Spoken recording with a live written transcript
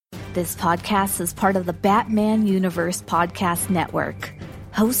This podcast is part of the Batman Universe Podcast Network,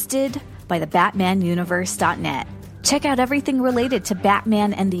 hosted by the BatmanUniverse.net. Check out everything related to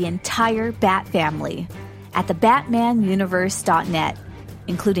Batman and the entire Bat family at the BatmanUniverse.net,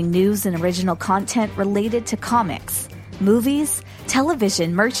 including news and original content related to comics, movies,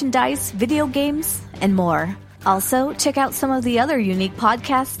 television, merchandise, video games, and more. Also, check out some of the other unique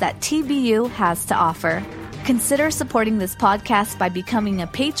podcasts that TBU has to offer. Consider supporting this podcast by becoming a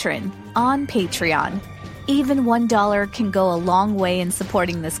patron on Patreon. Even $1 can go a long way in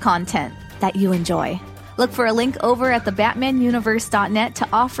supporting this content that you enjoy. Look for a link over at thebatmanuniverse.net to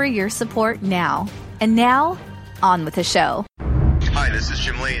offer your support now. And now, on with the show. Hi, this is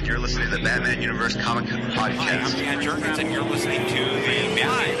Jim Lee, and you're listening to the Batman Universe Comic Podcast. Hi, I'm Pat Jurgens, and you're listening to the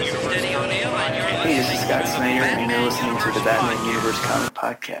Batman Universe. Hey, this is Scott Snyder, and you're listening to the Batman Universe Comic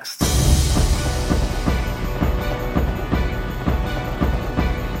Podcast.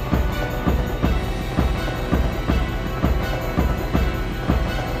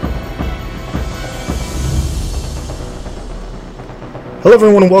 Hello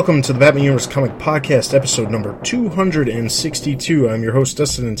everyone and welcome to the Batman Universe Comic Podcast, episode number 262. I'm your host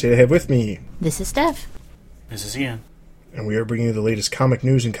Dustin, and today I have with me... This is Steph. This is Ian. And we are bringing you the latest comic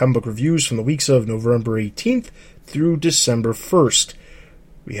news and comic book reviews from the weeks of November 18th through December 1st.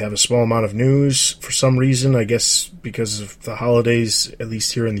 We have a small amount of news for some reason, I guess because of the holidays, at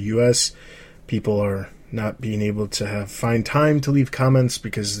least here in the US. People are not being able to find time to leave comments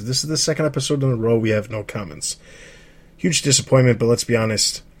because this is the second episode in a row we have no comments. Huge disappointment, but let's be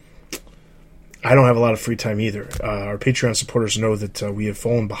honest, I don't have a lot of free time either. Our Patreon supporters know that we have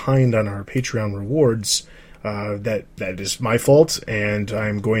fallen behind on our Patreon rewards. That is my fault, and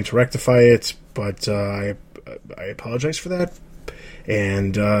I'm going to rectify it, but I apologize for that.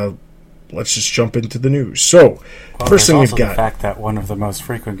 And let's just jump into the news. So, first thing we've got... the fact that one of the most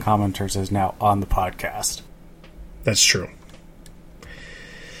frequent commenters is now on the podcast. That's true.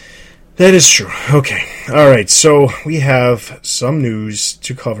 That is true. Okay. Alright, so we have some news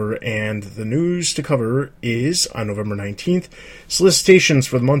to cover, and the news to cover is, on November 19th, solicitations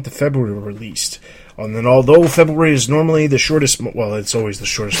for the month of February were released. And then although February is normally the shortest, well, it's always the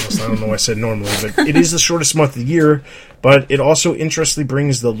shortest month, I don't know why I said normally, but it is the shortest month of the year, but it also interestingly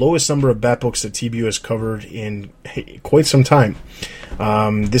brings the lowest number of Bat books that TBU has covered in quite some time.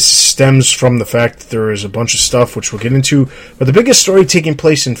 This stems from the fact that there is a bunch of stuff which we'll get into, but the biggest story taking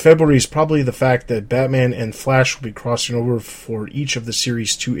place in February is probably the fact that Batman and Flash will be crossing over for each of the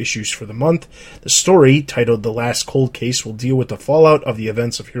series' 2 issues for the month. The story, titled The Last Cold Case, will deal with the fallout of the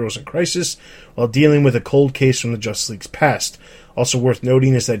events of Heroes in Crisis, while dealing with a cold case from the Justice League's past. Also worth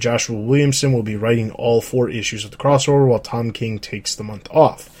noting is that Joshua Williamson will be writing all 4 issues of the crossover, while Tom King takes the month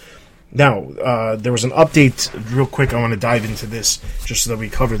off. Now, there was an update, real quick, I want to dive into this, just so that we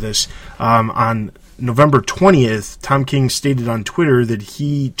cover this. On November 20th, Tom King stated on Twitter that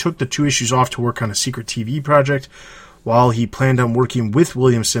he took the 2 issues off to work on a secret TV project. While he planned on working with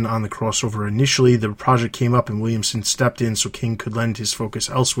Williamson on the crossover initially, the project came up and Williamson stepped in so King could lend his focus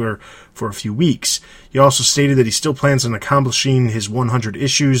elsewhere for a few weeks. He also stated that he still plans on accomplishing his 100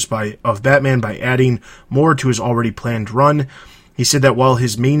 issues of Batman by adding more to his already planned run. He said that while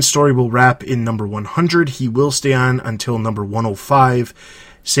his main story will wrap in number 100, he will stay on until number 105,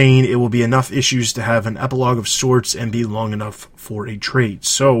 saying it will be enough issues to have an epilogue of sorts and be long enough for a trade.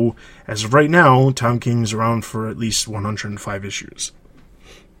 So, as of right now, Tom King's around for at least 105 issues.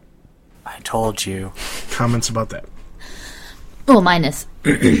 I told you. Comments about that? Well, minus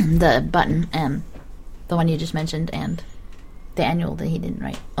the button and the one you just mentioned and the annual that he didn't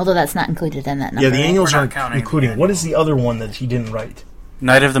write. Although that's not included in that number. Yeah, the annuals aren't including. The what is the other one that he didn't write?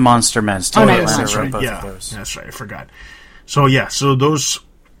 Night of the Monster Men. That's right. Yeah, that's right. I forgot. So yeah, so those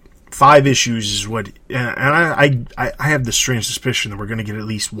 5 issues is what, and I have the strange suspicion that we're going to get at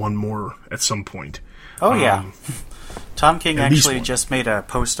least one more at some point. Oh yeah. Tom King actually just made a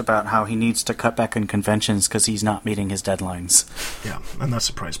post about how he needs to cut back on conventions because he's not meeting his deadlines. Yeah, I'm not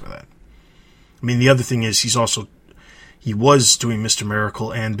surprised by that. I mean, the other thing is he was doing Mr.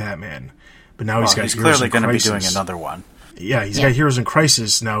 Miracle and Batman, but now he's got Heroes in Crisis. He's clearly going to be doing another one. Yeah, he's got Heroes in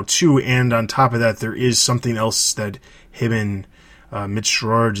Crisis now too, and on top of that, there is something else that him and Mitch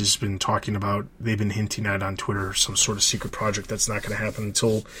Gerard has been talking about. They've been hinting at on Twitter, some sort of secret project that's not going to happen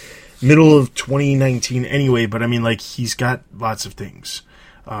until middle of 2019 anyway, but I mean, like, he's got lots of things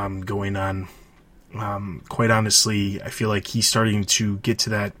going on. Quite honestly, I feel like he's starting to get to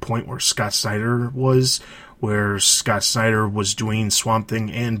that point where Scott Snyder was, where Scott Snyder was doing Swamp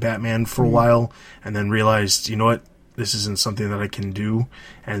Thing and Batman for a while, and then realized, you know what, this isn't something that I can do,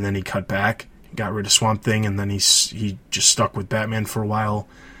 and then he cut back, got rid of Swamp Thing, and then he just stuck with Batman for a while,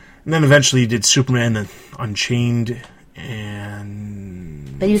 And then eventually he did Superman Unchained,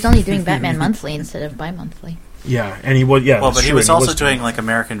 and... But he was only doing Batman monthly instead of bi-monthly. Yeah, and he was... Yeah, well, but he was also doing, like,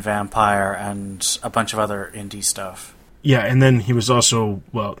 American Vampire and a bunch of other indie stuff. Yeah, and then he was also,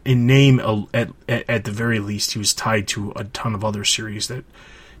 well, in name, at the very least, he was tied to a ton of other series that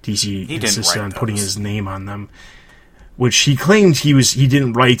DC insisted on putting his name on them, which he claimed he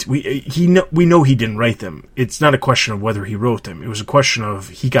didn't write. We know he didn't write them. It's not a question of whether he wrote them. It was a question of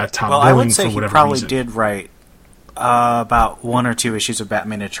he got top billing for whatever reason. Well, I would say he probably did write about 1 or 2 issues of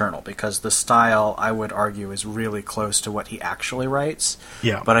Batman Eternal, because the style, I would argue, is really close to what he actually writes.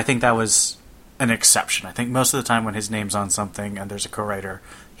 Yeah. But I think that was an exception. I think most of the time when his name's on something and there's a co-writer,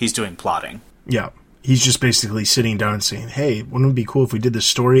 he's doing plotting. Yeah. He's just basically sitting down and saying, hey, wouldn't it be cool if we did this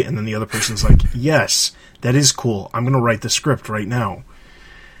story? And then the other person's like, yes, that is cool. I'm going to write the script right now.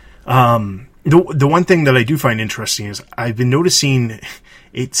 The one thing that I do find interesting is I've been noticing,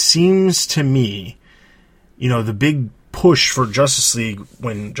 it seems to me, the big push for Justice League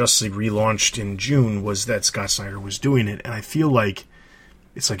when Justice League relaunched in June was that Scott Snyder was doing it. And I feel like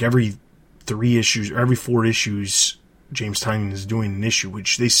it's like every 3 issues or every 4 issues, James Tynion is doing an issue,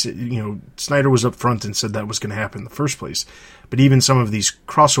 which they said, Snyder was up front and said that was going to happen in the first place. But even some of these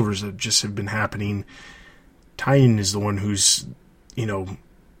crossovers that just have been happening, Tynion is the one who's,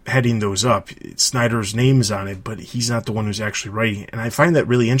 heading those up. Snyder's name is on it, but he's not the one who's actually writing it. And I find that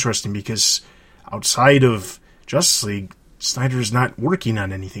really interesting because outside of Justice League, Snyder's not working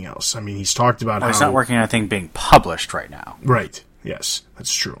on anything else. I mean, he's talked about how... he's not working on anything being published right now. Right. Yes,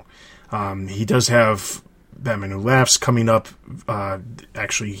 that's true. He does have Batman Who Laughs coming up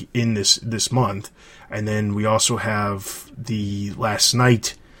actually in this month. And then we also have the Last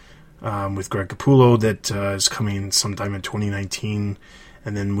Night with Greg Capullo that is coming sometime in 2019.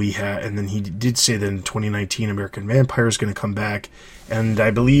 And then he did say that in 2019 American Vampire is going to come back. And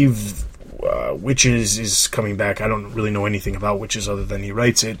I believe Witches is coming back. I don't really know anything about Witches other than he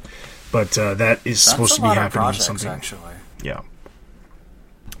writes it. But that's supposed to be happening in something. Actually. Yeah.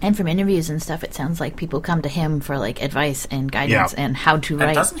 And from interviews and stuff, it sounds like people come to him for like advice and guidance and how to write.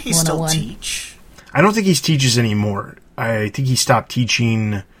 And doesn't he still teach? I don't think he teaches anymore. I think he stopped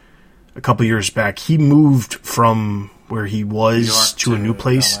teaching a couple years back. He moved from where he was to a new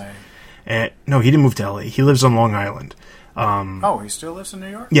place. No, he didn't move to LA. He lives on Long Island. He still lives in New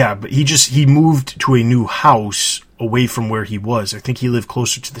York? Yeah, but he moved to a new house away from where he was. I think he lived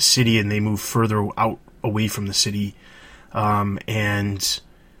closer to the city, and they moved further out away from the city. And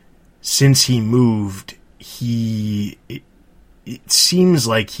since he moved, it seems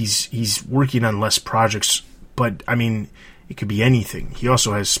like he's working on less projects, but I mean, it could be anything. He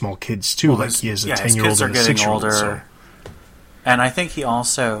also has small kids too, he has a 10-year-old and a 6-year-old. So. And I think he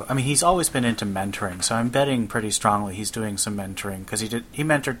also, he's always been into mentoring, so I'm betting pretty strongly he's doing some mentoring, because he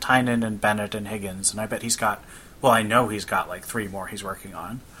mentored Tynion and Bennett and Higgins, and I bet I know he's got like 3 more he's working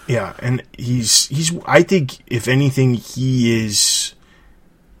on. Yeah, and I think if anything, he is.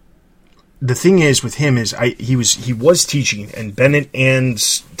 The thing is with him is he was teaching, and Bennett and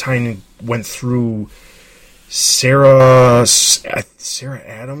Tynion went through Sarah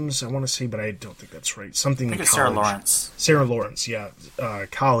Adams, I want to say, but I don't think that's right. Something I think it's college. Sarah Lawrence, yeah,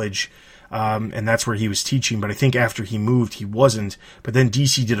 college, and that's where he was teaching. But I think after he moved, he wasn't. But then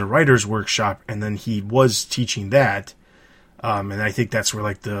DC did a writer's workshop, and then he was teaching that. And I think that's where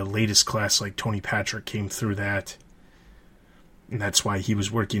like the latest class, like Tony Patrick, came through that. And that's why he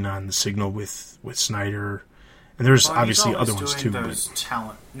was working on The Signal with Snyder. And there's obviously other ones too. Those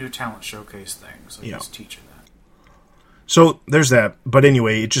new talent showcase things. So he's teaching that. So there's that. But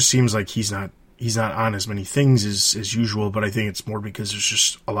anyway, it just seems like he's not on as many things as usual. But I think it's more because there's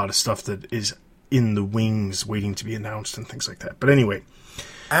just a lot of stuff that is in the wings waiting to be announced and things like that. But anyway.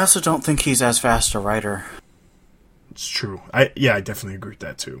 I also don't think he's as fast a writer. It's true. I definitely agree with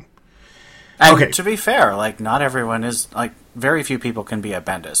that too. And to be fair, like, not everyone is, like, very few people can be a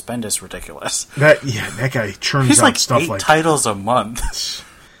Bendis. Bendis ridiculous. That guy churns out stuff like 8 titles a month.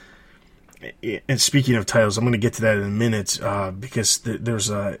 And speaking of titles, I'm going to get to that in a minute, because there's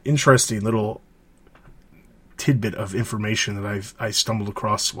an interesting little tidbit of information that I stumbled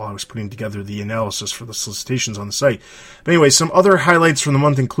across while I was putting together the analysis for the solicitations on the site. But anyway, some other highlights from the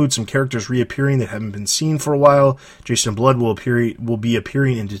month include some characters reappearing that haven't been seen for a while. Jason Blood will be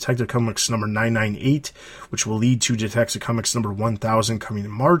appearing in Detective Comics number 998, which will lead to Detective Comics number 1000 coming in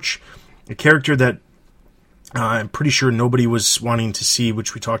March. A character that I'm pretty sure nobody was wanting to see,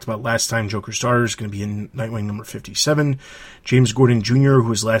 which we talked about last time. Joker's Daughter is going to be in Nightwing number 57. James Gordon Jr., who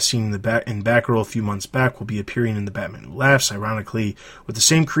was last seen in Batgirl a few months back, will be appearing in The Batman Who Laughs, ironically, with the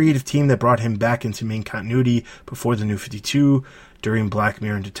same creative team that brought him back into main continuity before the New 52. during Black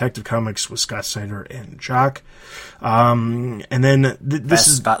Mirror and Detective Comics with Scott Snyder and Jock. And then this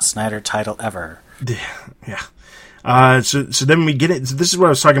is Scott Snyder title ever. Yeah. So then we get it. So this is what I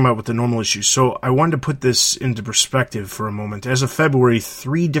was talking about with the normal issues. So I wanted to put this into perspective for a moment. As of February,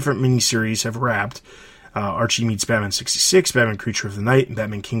 3 different miniseries have wrapped. Archie Meets Batman 66, Batman Creature of the Night, and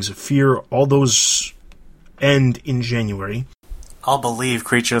Batman Kings of Fear. All those end in January. I'll believe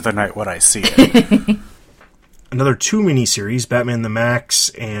Creature of the Night when I see it. Another 2 miniseries, Batman the Max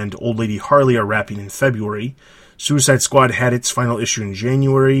and Old Lady Harley, are wrapping in February. Suicide Squad had its final issue in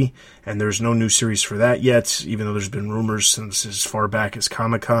January, and there's no new series for that yet, even though there's been rumors since as far back as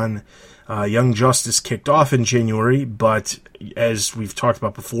Comic-Con. Young Justice kicked off in January, but as we've talked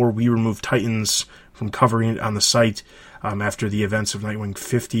about before, we removed Titans from covering it on the site after the events of Nightwing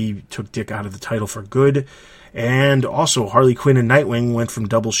 50 took Dick out of the title for good. And also, Harley Quinn and Nightwing went from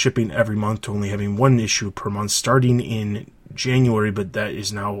double shipping every month to only having 1 issue per month starting in January, but that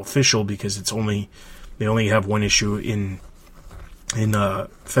is now official because they only have 1 issue in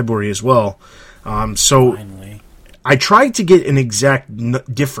February as well. So Finally. I tried to get an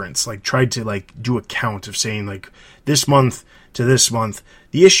exact difference, tried to do a count of saying this month to this month.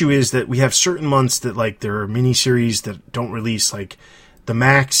 The issue is that we have certain months that there are miniseries that don't release, The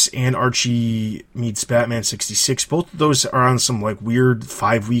Max and Archie Meets Batman 66. Both of those are on some weird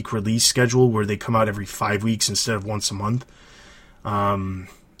 5-week release schedule where they come out every 5 weeks instead of once a month.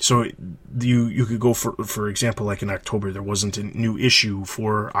 So you could go for example, in October, there wasn't a new issue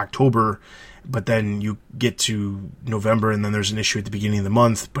for October, but then you get to November and then there's an issue at the beginning of the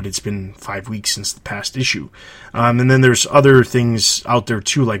month, but it's been 5 weeks since the past issue. And then there's other things out there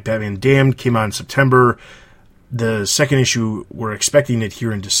too, like Batman Damned came out in September. The second issue, we're expecting it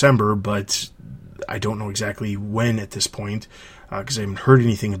here in December, but I don't know exactly when at this point, because I haven't heard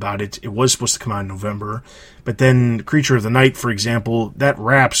anything about it. It was supposed to come out in November. But then Creature of the Night, for example, that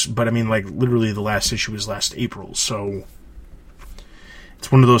wraps, but literally the last issue was last April. So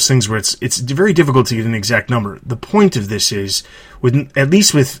it's one of those things where it's very difficult to get an exact number. The point of this is, at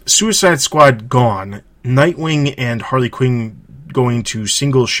least with Suicide Squad gone, Nightwing and Harley Quinn going to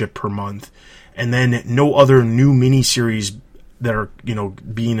single ship per month, and then no other new miniseries that are,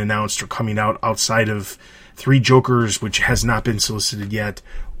 being announced or coming out outside of 3 Jokers, which has not been solicited yet,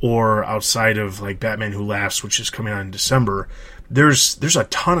 or outside of Batman Who Laughs, which is coming out in December. There's a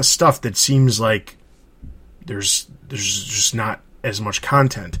ton of stuff that seems like there's just not as much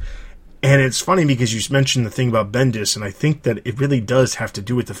content. And it's funny because you mentioned the thing about Bendis, and I think that it really does have to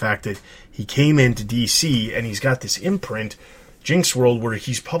do with the fact that he came into DC and he's got this imprint, Jinx World, where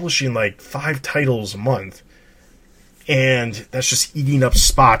he's publishing 5 titles a month, and that's just eating up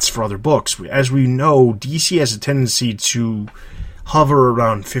spots for other books. As we know, DC has a tendency to hover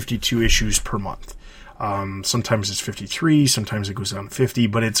around 52 issues per month. Sometimes it's 53, sometimes it goes down to 50,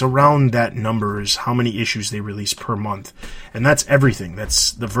 but it's around that number is how many issues they release per month. And that's everything.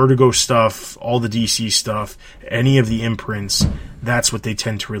 That's the Vertigo stuff, all the DC stuff, any of the imprints, that's what they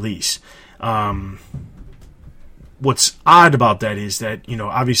tend to release. What's odd about that is that,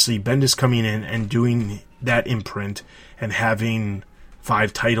 obviously Bendis coming in and doing that imprint and having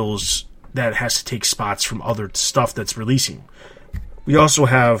 5 titles that has to take spots from other stuff that's releasing. We also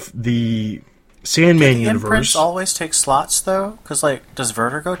have the Sandman universe. Imprints always take slots, though? Because, does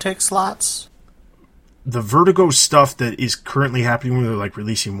Vertigo take slots? The Vertigo stuff that is currently happening, where they're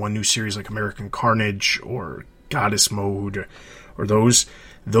releasing 1 new series like American Carnage or Goddess Mode, or those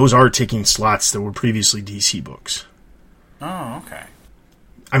are taking slots that were previously DC books. Oh, okay.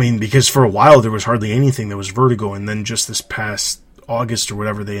 Because for a while there was hardly anything that was Vertigo, and then just this past August or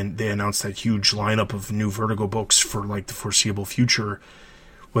whatever, they announced that huge lineup of new Vertigo books for the foreseeable future.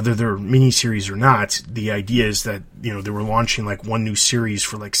 Whether they're miniseries or not, the idea is that they were launching 1 new series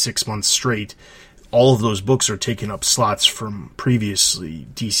for 6 months straight. All of those books are taking up slots from previously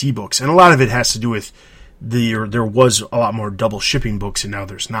DC books, and a lot of it has to do with there was a lot more double shipping books, and now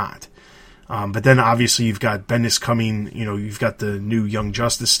there's not. But then obviously you've got Bendis coming, you've got the new Young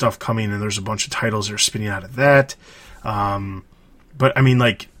Justice stuff coming, and there's a bunch of titles that are spinning out of that. But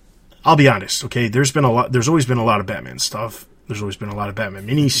I'll be honest, okay, there's always been a lot of Batman stuff. There's always been a lot of Batman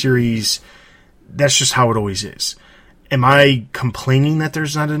miniseries. That's just how it always is. Am I complaining that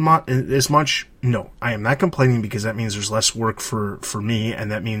there's not as much? No, I am not complaining, because that means there's less work for me, and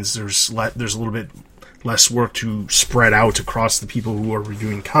that means there's a little bit less work to spread out across the people who are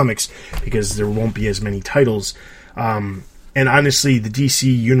reviewing comics, because there won't be as many titles. And honestly, the DC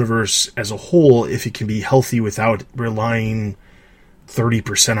universe as a whole, if it can be healthy without relying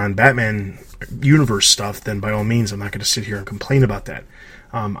 30% on Batman universe stuff, then by all means, I'm not going to sit here and complain about that.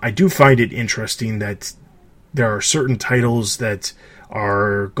 I do find it interesting that there are certain titles that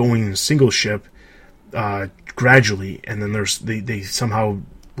are going in single ship gradually, and then they somehow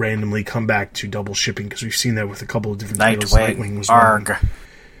randomly come back to double shipping, because we've seen that with a couple of different titles. Nightwing was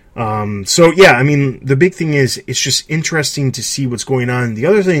one. So yeah, I mean, the big thing is it's just interesting to see what's going on. The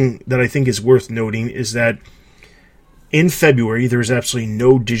other thing that I think is worth noting is that in February there's absolutely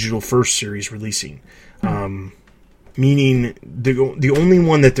no digital first series releasing, meaning the only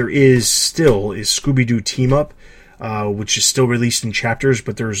one that there is still is Scooby-Doo Team Up, which is still released in chapters,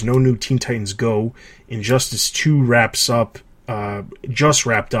 but there's no new Teen Titans Go. Injustice 2 just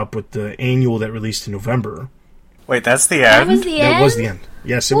wrapped up with the annual that released in November. Wait, that's the That end? was the end? That was the end.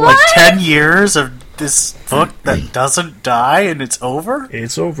 Yes, it What? was. 10 years of this book that doesn't die and it's over?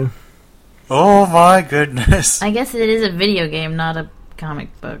 It's over. Oh my goodness. I guess it is a video game, not a comic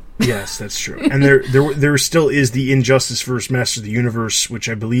book. Yes, that's true. And there still is the Injustice vs. Master of the Universe, which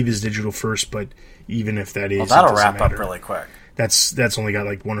I believe is digital first, but even if that is... Well, that'll it doesn't wrap matter. up really quick. That's only got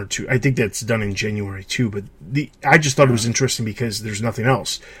like one or two. I think that's done in January too, but I just thought it was interesting because there's nothing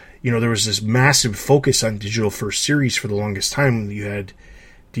else. You know, there was this massive focus on digital first series for the longest time. You had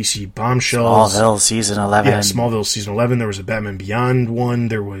DC Bombshells. Smallville Season 11. Yeah, Smallville Season 11. There was a Batman Beyond one.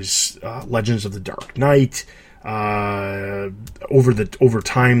 There was Legends of the Dark Knight. Over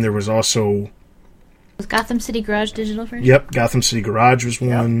time, there was also... Was Gotham City Garage digital first? Yep, Gotham City Garage was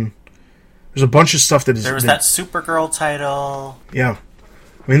one. Yep. There's a bunch of stuff that is... There was that Supergirl title. Yeah.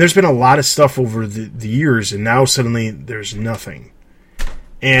 I mean, there's been a lot of stuff over the years, and now suddenly there's nothing.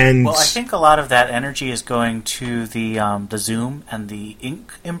 And well, I think a lot of that energy is going to the Zoom and the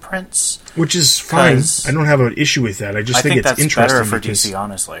ink imprints, which is fine. I don't have an issue with that. I just think it's that's interesting better for because, DC,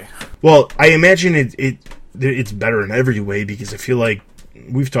 honestly. Well, I imagine it's better in every way because I feel like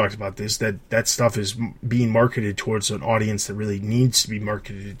we've talked about this that stuff is being marketed towards an audience that really needs to be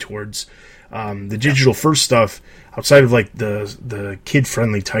marketed towards. The digital first stuff, outside of like the kid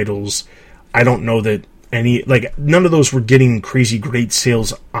friendly titles, I don't know that none of those were getting crazy great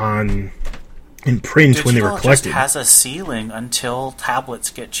sales in print digital when they were collected. Just has a ceiling until tablets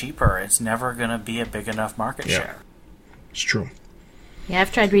get cheaper. It's never going to be a big enough market share. It's true. Yeah,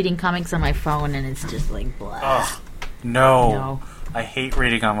 I've tried reading comics on my phone and it's just like blah. Ugh, no. I hate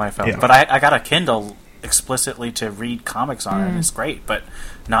reading on my phone. Yeah. But I got a Kindle explicitly to read comics on it, and it's great, but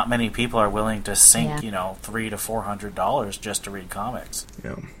not many people are willing to sink, $300 to $400 just to read comics.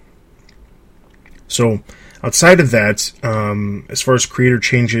 Yeah. So, outside of that, as far as creator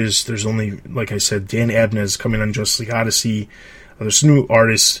changes, there's only, like I said, Dan Abnett coming on Justice League Odyssey. There's new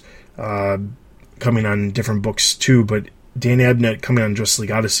artists coming on different books too, but Dan Abnett coming on Justice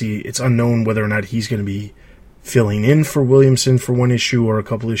League Odyssey, it's unknown whether or not he's going to be filling in for Williamson for one issue or a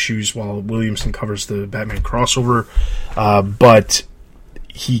couple issues while Williamson covers the Batman crossover. But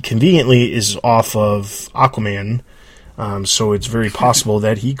he conveniently is off of Aquaman, so it's very possible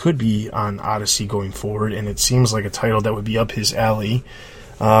that he could be on Odyssey going forward, and it seems like a title that would be up his alley.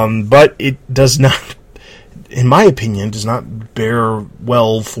 But it does not, in my opinion, does not bear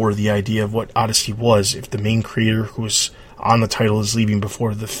well for the idea of what Odyssey was if the main creator who was on the title is leaving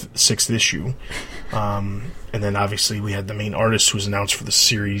before the sixth issue. And then obviously we had the main artist who was announced for the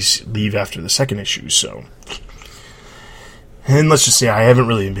series leave after the second issue, so... And let's just say I haven't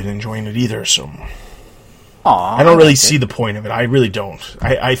really been enjoying it either, so... Aww, I don't really see the point of it. I really don't.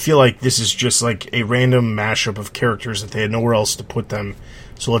 I feel like this is just like a random mashup of characters that they had nowhere else to put them,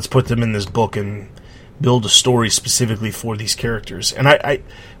 so let's put them in this book and build a story specifically for these characters. And I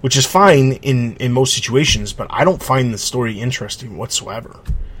which is fine in most situations, but I don't find the story interesting whatsoever.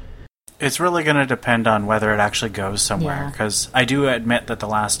 It's really going to depend on whether it actually goes somewhere, because I do admit that the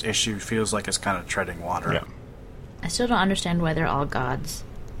last issue feels like it's kind of treading water. Yeah. I still don't understand why they're all gods,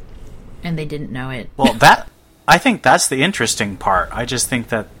 and they didn't know it. Well, I think that's the interesting part. I just think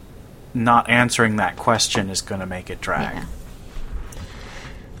that not answering that question is going to make it drag. Yeah.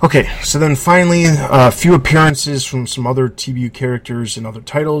 Okay, so then finally, a few appearances from some other TBU characters and other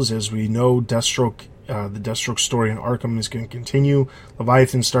titles. As we know, Deathstroke, the Deathstroke story in Arkham is going to continue.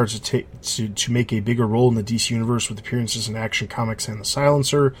 Leviathan starts to make a bigger role in the DC universe with appearances in Action Comics and The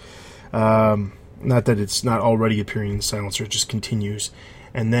Silencer. Not that it's not already appearing in The Silencer, it just continues.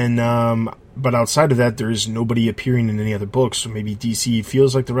 And then, but outside of that, there is nobody appearing in any other books, so maybe DC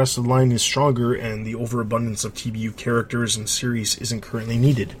feels like the rest of the line is stronger and the overabundance of TBU characters and series isn't currently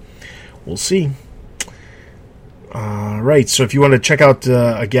needed. We'll see. Right, so if you want to check out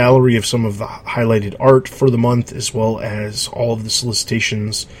a gallery of some of the highlighted art for the month, as well as all of the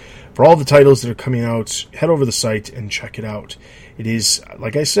solicitations for all the titles that are coming out, head over to the site and check it out. It is,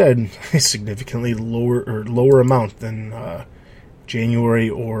 like I said, a significantly lower amount than January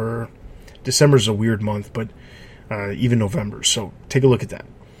or December is a weird month, but even November. So take a look at that.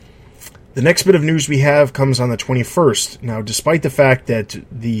 The next bit of news we have comes on the 21st. Now, despite the fact that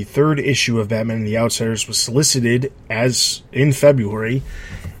the third issue of Batman and the Outsiders was solicited as in February,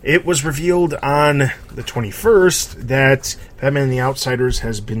 it was revealed on the 21st that Batman and the Outsiders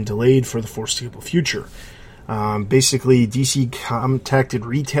has been delayed for the foreseeable future. Basically, DC contacted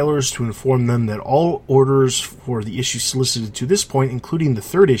retailers to inform them that all orders for the issue solicited to this point, including the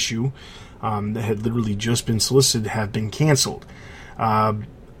third issue that had literally just been solicited, have been canceled.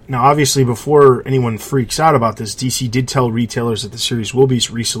 Now, obviously, before anyone freaks out about this, DC did tell retailers that the series will be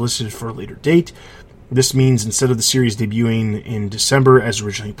resolicited for a later date. This means instead of the series debuting in December as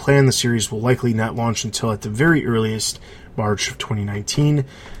originally planned, the series will likely not launch until at the very earliest March of 2019.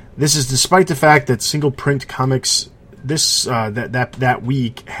 This is despite the fact that single print comics that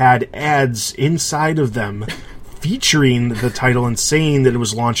week had ads inside of them featuring the title and saying that it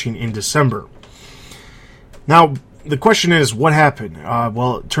was launching in December. Now, the question is, what happened?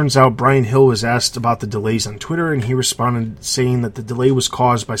 Well, it turns out Brian Hill was asked about the delays on Twitter, and he responded saying that the delay was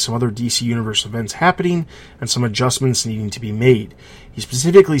caused by some other DC Universe events happening and some adjustments needing to be made. He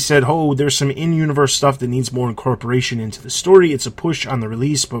specifically said, there's some in-universe stuff that needs more incorporation into the story. It's a push on the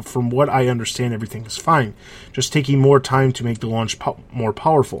release, but from what I understand, everything is fine. Just taking more time to make the launch more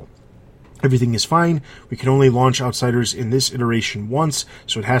powerful. Everything is fine. We can only launch Outsiders in this iteration once,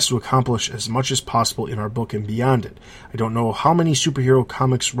 so it has to accomplish as much as possible in our book and beyond it. I don't know how many superhero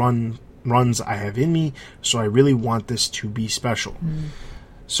comics runs I have in me, so I really want this to be special.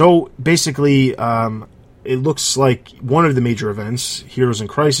 So basically, it looks like one of the major events, Heroes in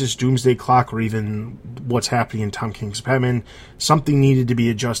Crisis, Doomsday Clock, or even what's happening in Tom King's Batman, something needed to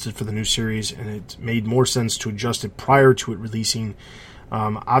be adjusted for the new series, and it made more sense to adjust it prior to it releasing.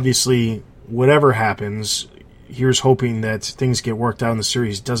 Obviously, whatever happens, here's hoping that things get worked out and the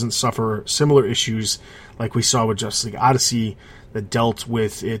series doesn't suffer similar issues like we saw with Justice League Odyssey that dealt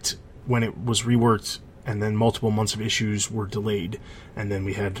with it when it was reworked and then multiple months of issues were delayed. And then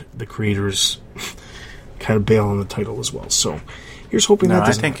we had the creators kind of bail on the title as well. So here's hoping that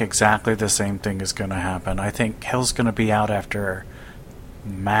doesn't happen. Exactly the same thing is going to happen. I think Hill's going to be out after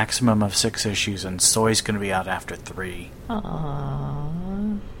maximum of 6 issues and Soy's going to be out after 3.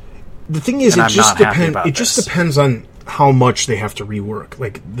 The thing is, it just depends on how much they have to rework.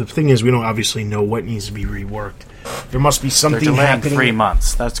 Like, the thing is, we don't obviously know what needs to be reworked. There must be something They're delaying happening. 3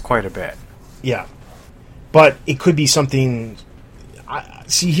 months. That's quite a bit. Yeah. But it could be something...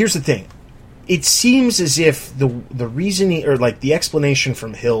 See, here's the thing. It seems as if the reasoning, or like the explanation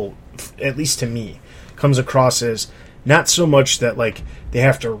from Hill, at least to me, comes across as not so much that like they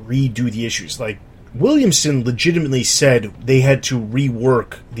have to redo the issues. Like, Williamson legitimately said they had to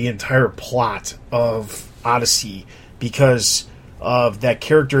rework the entire plot of Odyssey because of that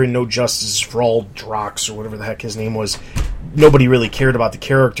character in No Justice for All, Drox, or whatever the heck his name was. Nobody really cared about the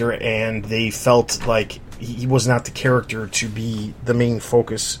character, and they felt like he was not the character to be the main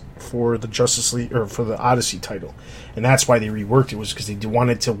focus for the Justice League, or for the Odyssey title. And that's why they reworked it, was because they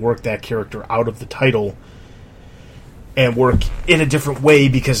wanted to work that character out of the title and work in a different way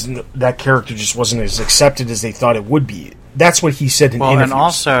because that character just wasn't as accepted as they thought it would be. That's what he said in interviews. And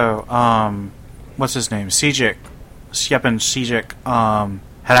also, what's his name? Siegic, Stjepan Siegic,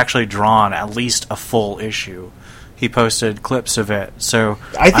 had actually drawn at least a full issue. He posted clips of it, so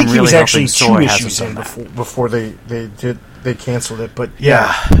I think I'm he was really actually 2 Soy issues in before they canceled it. But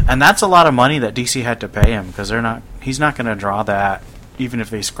yeah, and that's a lot of money that DC had to pay him because he's not going to draw that even if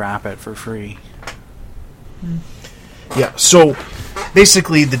they scrap it for free. Yeah, so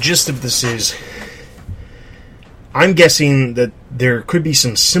basically the gist of this is, I'm guessing that there could be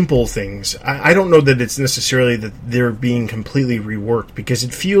some simple things. I don't know that it's necessarily that they're being completely reworked, because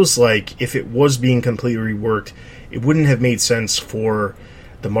it feels like if it was being completely reworked, it wouldn't have made sense for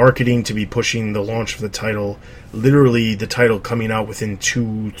the marketing to be pushing the launch of the title, literally the title coming out within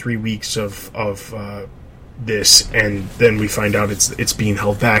 2-3 weeks of this, and then we find out it's being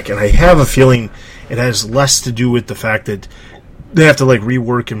held back. And I have a feeling it has less to do with the fact that they have to like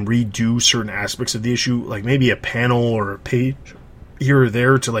rework and redo certain aspects of the issue, like maybe a panel or a page here or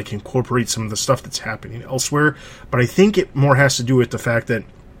there to like incorporate some of the stuff that's happening elsewhere. But I think it more has to do with the fact that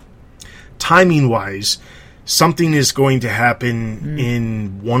timing wise, something is going to happen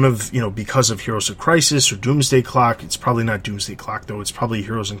in one of, because of Heroes of Crisis or Doomsday Clock. It's probably not Doomsday Clock, though. It's probably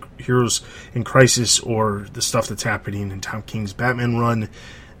Heroes in Crisis, or the stuff that's happening in Tom King's Batman run.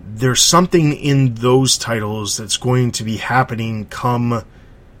 There's something in those titles that's going to be happening come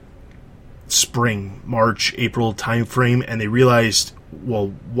spring, March, April timeframe, and they realized, well,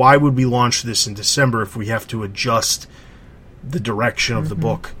 why would we launch this in December if we have to adjust the direction of the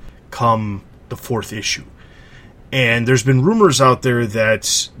book come the 4th issue? And there's been rumors out there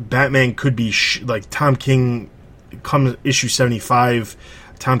that Batman could be, like Tom King, come issue 75,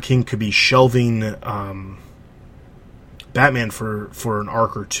 Tom King could be shelving Batman for an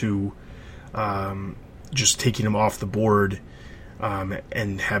arc or two, just taking him off the board,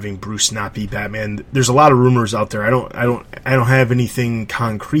 and having Bruce not be Batman. There's a lot of rumors out there. I don't have anything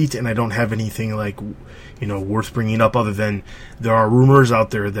concrete, and I don't have anything like, worth bringing up, other than there are rumors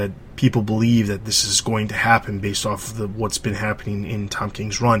out there that people believe that this is going to happen based off of what's been happening in Tom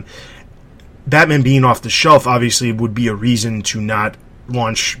King's run. Batman being off the shelf obviously would be a reason to not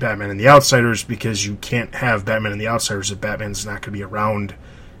launch Batman and the Outsiders, because you can't have Batman and the Outsiders if Batman's not going to be around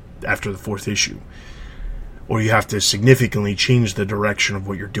after the 4th issue. Or you have to significantly change the direction of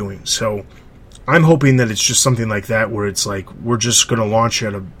what you're doing. So I'm hoping that it's just something like that, where it's like we're just going to launch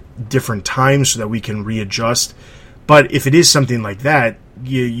at a different time so that we can readjust. But if it is something like that,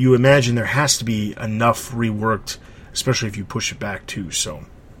 you imagine there has to be enough reworked, especially if you push it back too. So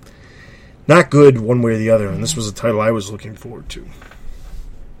not good one way or the other, and this was a title I was looking forward to.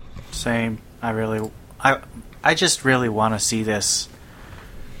 Same. I just really want to see this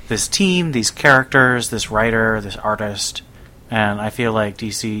team, these characters, this writer, this artist, and I feel like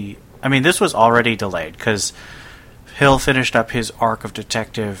DC... I mean, this was already delayed, because Hill finished up his arc of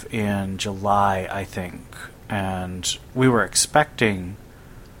Detective in July, I think, and we were expecting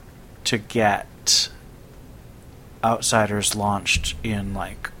to get Outsiders launched in,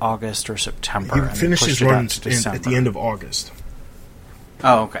 like, August or September. He finished his run at the end of August.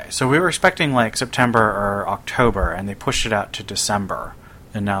 Oh, okay. So we were expecting, like, September or October, and they pushed it out to December.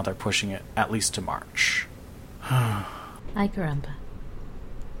 And now they're pushing it at least to March. Ay caramba.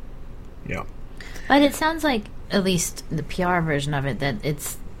 Yeah. But it sounds like, at least the PR version of it, that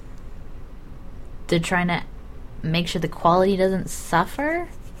they're trying to make sure the quality doesn't suffer.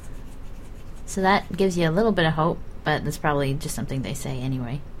 So that gives you a little bit of hope, but that's probably just something they say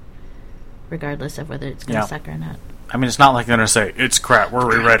anyway, regardless of whether it's going to suck or not. I mean, it's not like they're going to say, it's crap, we're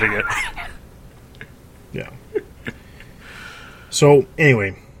rewriting it. Yeah. So,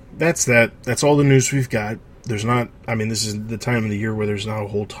 anyway, that's that. That's all the news we've got. There's not... I mean, this is the time of the year where there's not a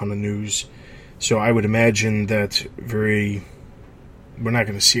whole ton of news. So I would imagine that we're not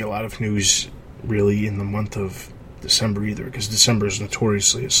going to see a lot of news, really, in the month of December either, because December is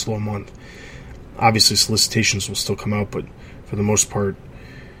notoriously a slow month. Obviously, solicitations will still come out, but for the most part,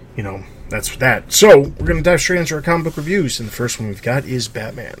 that's that. So, we're going to dive straight into our comic book reviews, and the first one we've got is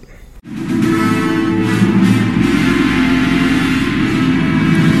Batman.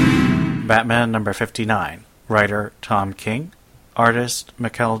 Batman number 59. Writer Tom King. Artist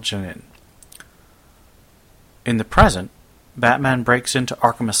Mikel Janin. In the present, Batman breaks into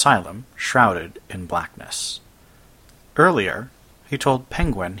Arkham Asylum, shrouded in blackness. Earlier, he told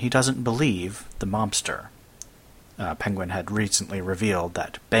Penguin he doesn't believe the mobster. Penguin had recently revealed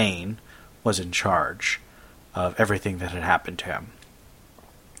that Bane was in charge of everything that had happened to him.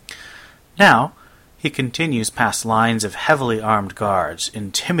 Now, he continues past lines of heavily armed guards,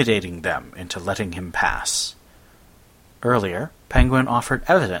 intimidating them into letting him pass. Earlier, Penguin offered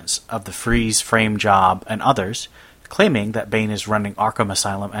evidence of the freeze frame job and others, claiming that Bane is running Arkham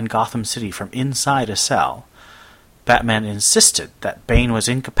Asylum and Gotham City from inside a cell. Batman insisted that Bane was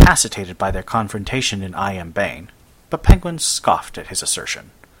incapacitated by their confrontation in I Am Bane, but Penguin scoffed at his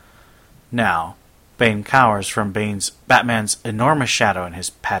assertion. Now, Bane cowers from Batman's enormous shadow in his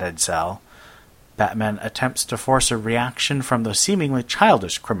padded cell. Batman attempts to force a reaction from the seemingly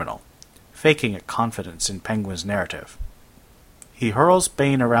childish criminal, faking a confidence in Penguin's narrative. He hurls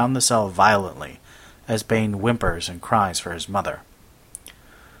Bane around the cell violently, as Bane whimpers and cries for his mother.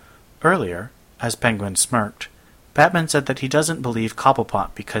 Earlier, as Penguin smirked, Batman said that he doesn't believe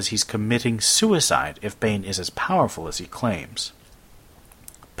Cobblepot because he's committing suicide if Bane is as powerful as he claims.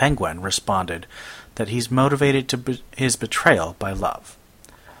 Penguin responded that he's motivated to his betrayal by love.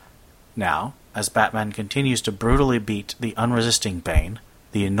 Now, as Batman continues to brutally beat the unresisting Bane,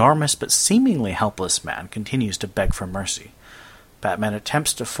 the enormous but seemingly helpless man continues to beg for mercy. Batman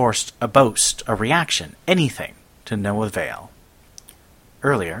attempts to force a boast, a reaction, anything, to no avail.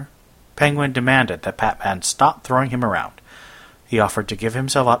 Earlier, Penguin demanded that Batman stop throwing him around. He offered to give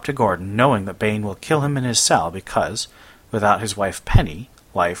himself up to Gordon, knowing that Bane will kill him in his cell because, without his wife Penny,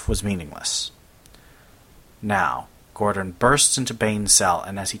 life was meaningless. Now, Gordon bursts into Bane's cell,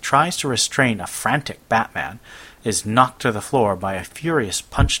 and as he tries to restrain a frantic Batman, is knocked to the floor by a furious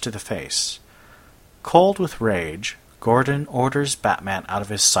punch to the face. Cold with rage, Gordon orders Batman out of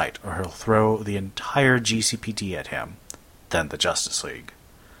his sight, or he'll throw the entire GCPD at him, then the Justice League.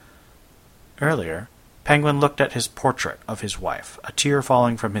 Earlier, Penguin looked at his portrait of his wife, a tear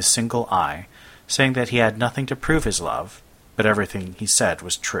falling from his single eye, saying that he had nothing to prove his love, but everything he said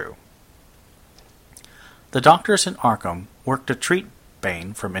was true. The doctors in Arkham worked to treat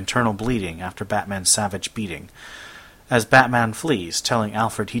Bane from internal bleeding after Batman's savage beating, as Batman flees, telling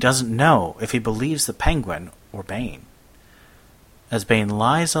Alfred he doesn't know if he believes the Penguin or Bane. As Bane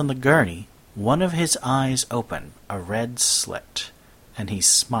lies on the gurney, one of his eyes open, a red slit, and he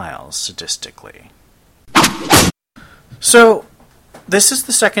smiles sadistically. So, this is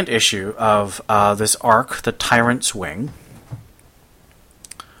the second issue of this arc, The Tyrant's Wing.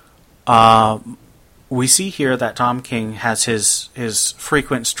 We see here that Tom King has his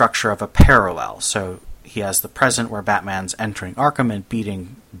frequent structure of a parallel. So he has the present where Batman's entering Arkham and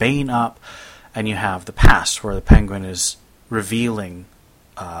beating Bane up, and you have the past where the Penguin is revealing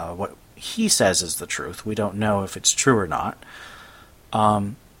what he says is the truth. We don't know if it's true or not.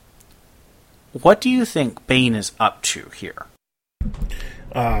 What do you think Bane is up to here?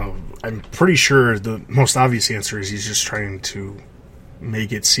 I'm pretty sure the most obvious answer is he's just trying to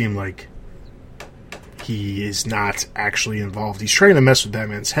make it seem like he is not actually involved. He's trying to mess with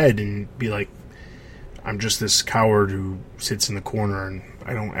Batman's head and be like, I'm just this coward who sits in the corner and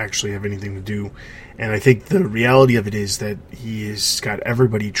I don't actually have anything to do. And I think the reality of it is that he has got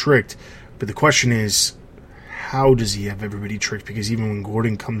everybody tricked. But the question is, how does he have everybody tricked? Because even when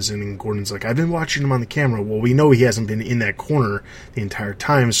Gordon comes in and Gordon's like, I've been watching him on the camera. Well, we know he hasn't been in that corner the entire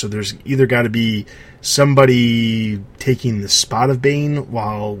time. So there's either got to be somebody taking the spot of Bane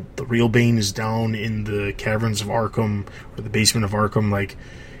while the real Bane is down in the caverns of Arkham or the basement of Arkham, like,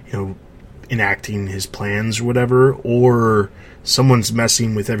 you know, enacting his plans or whatever, or someone's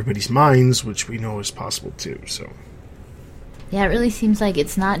messing with everybody's minds, which we know is possible too. So yeah, it really seems like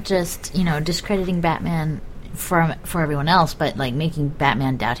it's not just, you know, discrediting Batman for everyone else, but like making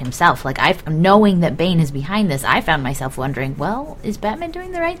Batman doubt himself. Like, knowing that Bane is behind this, I found myself wondering, well, is Batman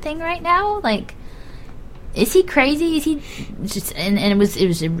doing the right thing right now? Like, is he crazy? Is he just? And it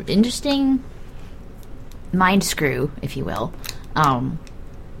was an interesting mind screw, if you will,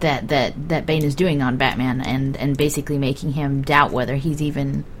 that Bane is doing on Batman, and basically making him doubt whether he's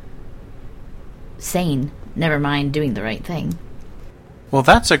even sane, never mind doing the right thing. Well,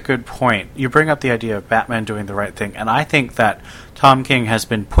 that's a good point. You bring up the idea of Batman doing the right thing, and I think that Tom King has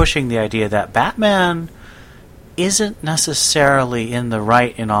been pushing the idea that Batman isn't necessarily in the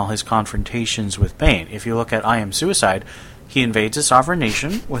right in all his confrontations with Bane. If you look at I Am Suicide, he invades a sovereign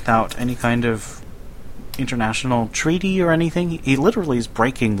nation without any kind of international treaty or anything. He literally is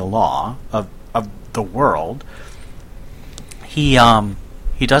breaking the law of the world. He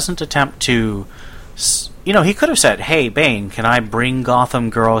doesn't attempt to... You know, he could have said, hey, Bane, can I bring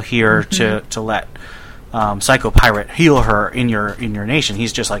Gotham Girl here to let Psycho Pirate heal her in your nation?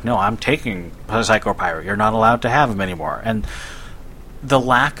 He's just like, no, I'm taking Psycho Pirate. You're not allowed to have him anymore. And the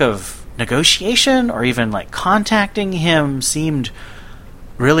lack of negotiation or even, like, contacting him seemed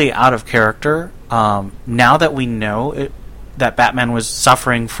really out of character. Now that we know that Batman was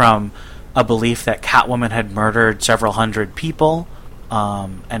suffering from a belief that Catwoman had murdered several hundred people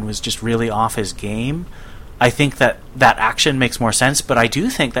and was just really off his game, I think that action makes more sense, but I do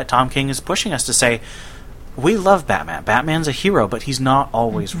think that Tom King is pushing us to say, we love Batman. Batman's a hero, but he's not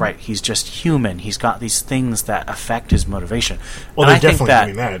always right. He's just human. He's got these things that affect his motivation. Well, they're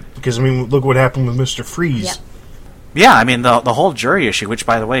definitely doing that. Because, I mean, look what happened with Mr. Freeze. Yeah. Yeah, I mean, the whole jury issue, which,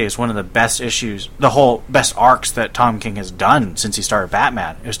 by the way, is one of the best issues, the whole best arcs that Tom King has done since he started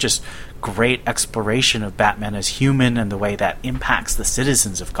Batman. It was just great exploration of Batman as human and the way that impacts the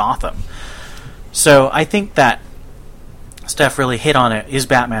citizens of Gotham. So I think that Steph really hit on it. Is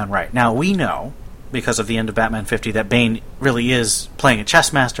Batman right? Now, we know, because of the end of Batman 50, that Bane really is playing a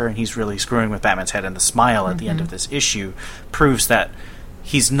chess master, and he's really screwing with Batman's head, and the smile at the end of this issue proves that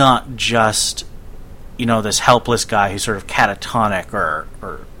he's not just, you know, this helpless guy who's sort of catatonic or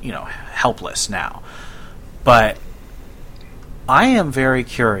you know, helpless now. But I am very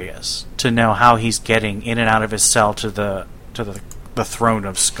curious to know how he's getting in and out of his cell to the throne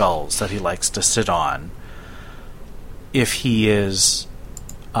of skulls that he likes to sit on. If he is,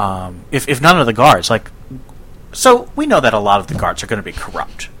 if none of the guards, like, so we know that a lot of the guards are going to be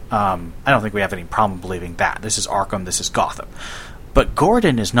corrupt. I don't think we have any problem believing that. This is Arkham, this is Gotham. But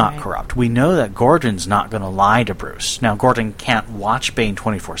Gordon is not corrupt. We know that Gordon's not going to lie to Bruce. Now, Gordon can't watch Bane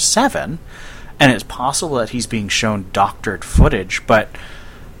 24/7, and it's possible that he's being shown doctored footage, but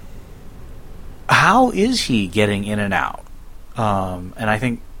how is he getting in and out? And I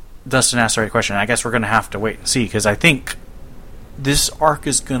think Dustin asked the right question. I guess we're going to have to wait and see, because I think this arc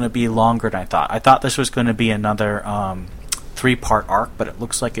is going to be longer than I thought. I thought this was going to be another 3-part arc, but it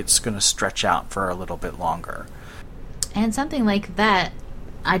looks like it's going to stretch out for a little bit longer. And something like that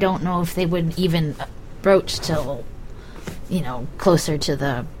I don't know if they would even broach till, closer to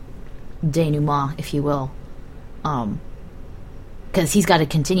the denouement, if you will. Because he's got to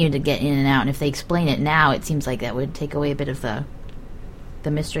continue to get in and out, and if they explain it now, it seems like that would take away a bit of the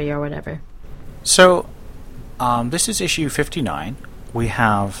mystery or whatever. So, this is issue 59. We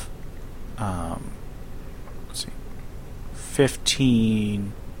have,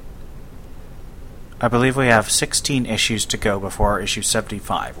 15... I believe we have 16 issues to go before issue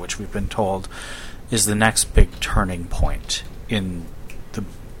 75, which we've been told is the next big turning point in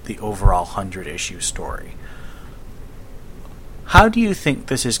the overall 100-issue story. How do you think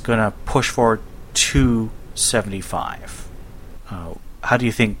this is going to push forward to 75? How do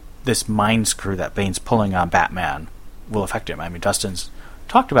you think this mind screw that Bane's pulling on Batman will affect him? I mean, Dustin's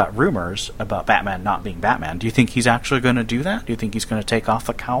talked about rumors about Batman not being Batman. Do you think he's actually going to do that? Do you think he's going to take off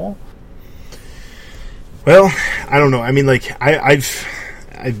the cowl? Well, I don't know. I mean, like, I've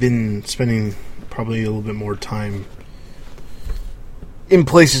been spending probably a little bit more time in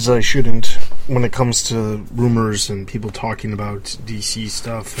places I shouldn't when it comes to rumors and people talking about DC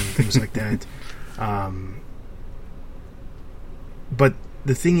stuff and things like that. But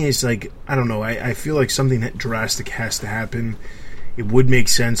the thing is, like, I don't know. I feel like something that drastic has to happen. It would make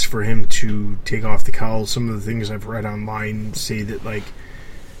sense for him to take off the cowl. Some of the things I've read online say that, like,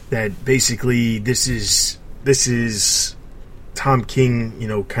 that basically this is Tom King,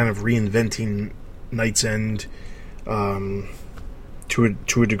 kind of reinventing Night's End to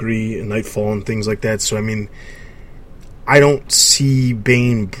a degree, and Nightfall and things like that. So, I mean, I don't see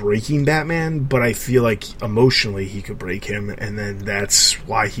Bane breaking Batman, but I feel like emotionally he could break him, and then that's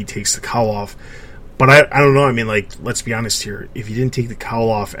why he takes the cowl off. But I don't know. I mean, like, let's be honest here. If he didn't take the cowl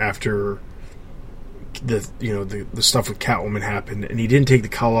off after the stuff with Catwoman happened, and he didn't take the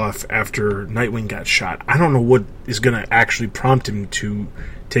cowl off after Nightwing got shot, I don't know what is going to actually prompt him to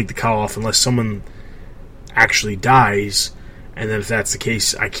take the cowl off unless someone actually dies. And then if that's the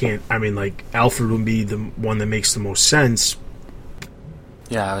case, Alfred would be the one that makes the most sense.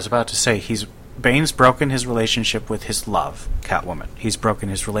 Yeah, I was about to say, Bane's broken his relationship with his love, Catwoman. He's broken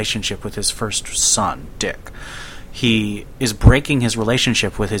his relationship with his first son, Dick. He is breaking his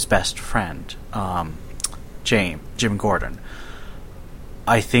relationship with his best friend, Jim Gordon.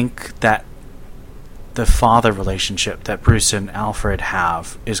 I think that the father relationship that Bruce and Alfred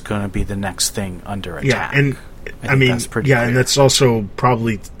have is going to be the next thing under attack. Yeah, and I mean, that's pretty clear. And that's also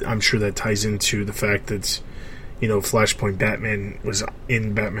probably, I'm sure that ties into the fact that, Flashpoint Batman was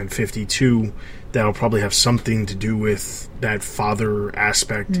in Batman 52. That'll probably have something to do with that father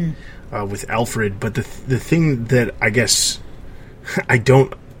aspect with Alfred. But the thing that I guess I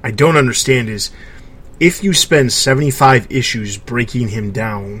don't understand is, if you spend 75 issues breaking him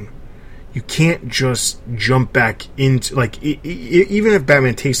down, you can't just jump back into, like, even if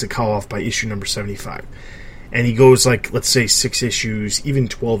Batman takes the cowl off by issue number 75, and he goes, like, let's say 6 issues, even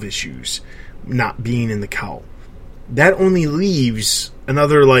 12 issues, not being in the cowl, that only leaves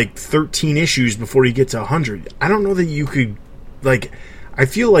another, like, 13 issues before you get to 100. I don't know that you could, like, I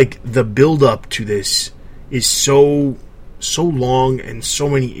feel like the build-up to this is so long and so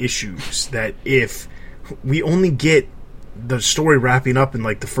many issues that if we only get the story wrapping up in,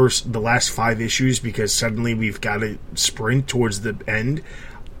 like, the last 5 issues because suddenly we've got to sprint towards the end,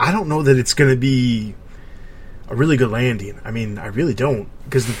 I don't know that it's going to be a really good landing. I mean, I really don't.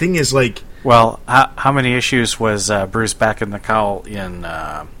 Because the thing is, like... Well, how many issues was Bruce back in the cowl in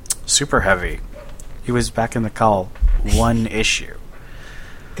Super Heavy? He was back in the cowl 1 issue.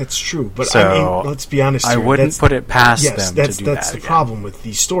 That's true, but so, I mean, let's be honest here. I wouldn't put it past them to do that. That's the problem with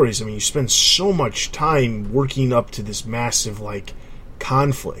these stories. I mean, you spend so much time working up to this massive, like,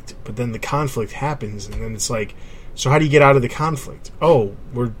 conflict, but then the conflict happens, and then it's like, so how do you get out of the conflict? Oh,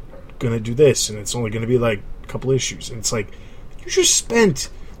 we're going to do this, and it's only going to be, like, a couple issues. And it's like, you just spent...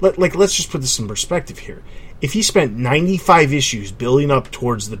 let's just put this in perspective here. If he spent 95 issues building up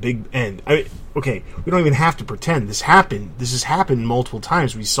towards the big end... okay, we don't even have to pretend. This happened. This has happened multiple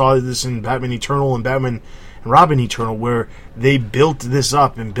times. We saw this in Batman Eternal and Batman and Robin Eternal, where they built this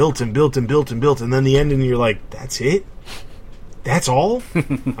up and built and built and built and built, and then the end, and you're like, that's it? That's all?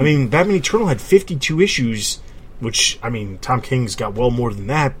 I mean, Batman Eternal had 52 issues, which, I mean, Tom King's got well more than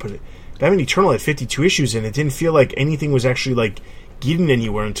that, but Batman Eternal had 52 issues, and it didn't feel like anything was actually, like, getting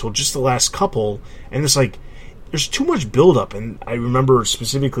anywhere until just the last couple, and it's like, there's too much build-up, and I remember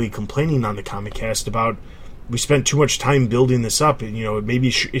specifically complaining on the Comic Cast about we spent too much time building this up, and, maybe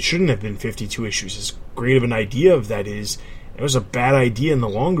it shouldn't have been 52 issues. As great of an idea of that is, it was a bad idea in the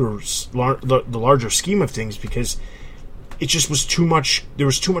larger scheme of things, because it just was too much. There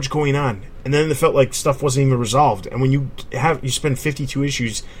was too much going on, and then it felt like stuff wasn't even resolved. And when you spend 52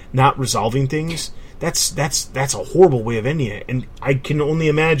 issues not resolving things, that's a horrible way of ending it. And I can only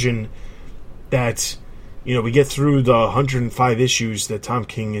imagine that, you know, we get through the 105 issues that Tom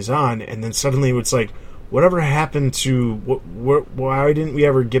King is on, and then suddenly it's like, whatever happened to why didn't we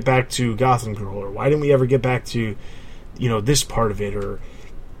ever get back to Gotham Girl, or why didn't we ever get back to, you know, this part of it? Or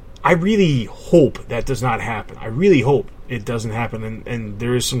I really hope that does not happen. I really hope it doesn't happen, and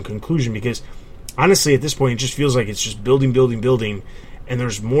there is some conclusion, because honestly at this point it just feels like it's just building, and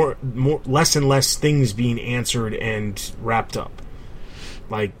there's more less and less things being answered and wrapped up.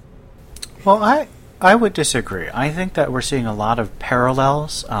 Like, well, I would disagree. I think that we're seeing a lot of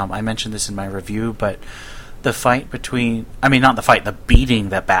parallels. I mentioned this in my review, but the fight between... I mean, not the fight, the beating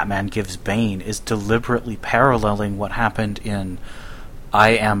that Batman gives Bane is deliberately paralleling what happened in I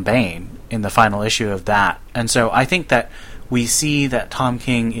Am Bane, in the final issue of that. And so I think that we see that Tom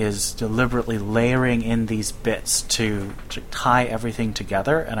King is deliberately layering in these bits to tie everything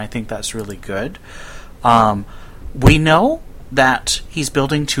together, and I think that's really good. We know that he's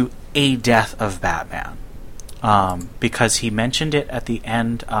building to a death of Batman, because he mentioned it at the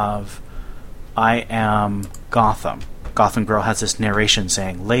end of I Am Gotham. Gotham Girl has this narration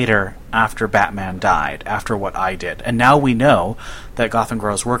saying, later, after Batman died, after what I did. And now we know that Gotham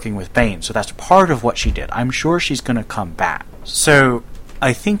Girl is working with Bane, so that's part of what she did. I'm sure she's going to come back. So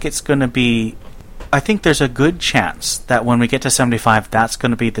I think it's going to be... I think there's a good chance that when we get to 75, that's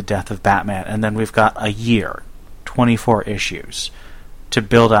going to be the death of Batman, and then we've got a year, 24 issues, to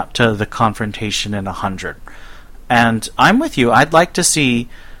build up to the confrontation in 100. And I'm with you. I'd like to see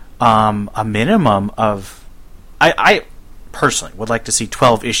a minimum of... I personally would like to see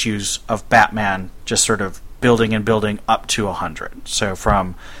 12 issues of Batman just sort of building and building up to 100. So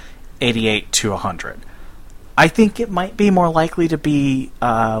from 88 to 100. I think it might be more likely to be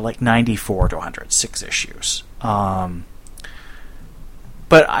like 94 to 100, 6 issues. But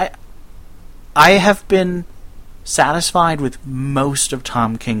I have been satisfied with most of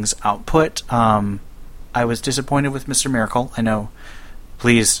Tom King's output. I was disappointed with Mr. Miracle. I know.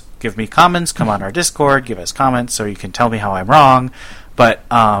 Please give me comments. Come on our Discord. Give us comments so you can tell me how I'm wrong. But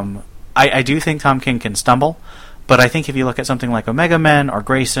I do think Tom King can stumble. But I think if you look at something like Omega Men or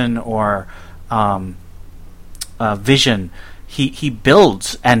Grayson or Vision, he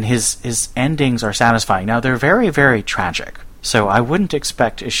builds, and his endings are satisfying. Now, they're very, very tragic. So I wouldn't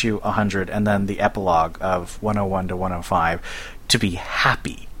expect issue 100 and then the epilogue of 101 to 105 to be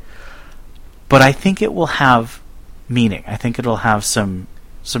happy. But I think it will have meaning. I think it'll have some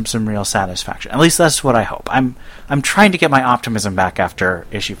real satisfaction. At least that's what I hope. I'm trying to get my optimism back after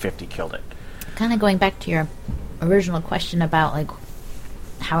issue 50 killed it. Kind of going back to your original question about, like,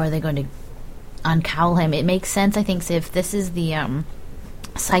 how are they going to uncowl him? It makes sense, I think, so if this is the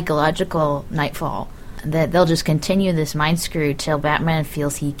psychological Nightfall, that they'll just continue this mind screw till Batman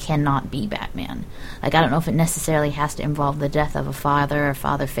feels he cannot be Batman. Like, I don't know if it necessarily has to involve the death of a father or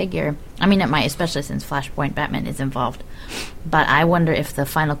father figure. I mean, it might, especially since Flashpoint Batman is involved. But I wonder if the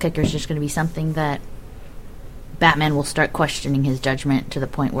final kicker is just going to be something that Batman will start questioning his judgment to the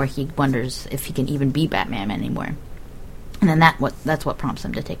point where he wonders if he can even be Batman anymore. And then that's what prompts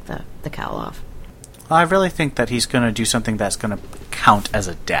him to take the cowl off. Well, I really think that he's going to do something that's going to count as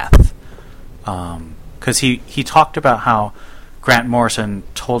a death. Because he talked about how Grant Morrison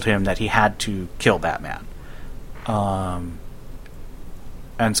told him that he had to kill Batman. And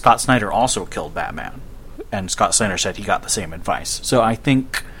Scott Snyder also killed Batman. And Scott Snyder said he got the same advice. So I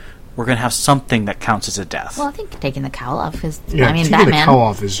think we're going to have something that counts as a death. Well, I think taking the cowl off, because, yeah, I mean, taking Batman... the cowl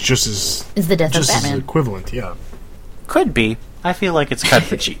off is just as... is the death of just Batman. as equivalent, yeah. Could be. I feel like it's cut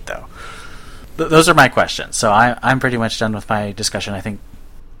for cheat, though. Those are my questions. So I'm pretty much done with my discussion, I think.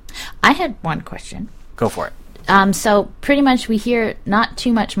 I had one question. Go for it. So pretty much we hear not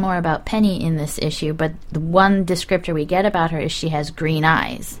too much more about Penny in this issue, but the one descriptor we get about her is she has green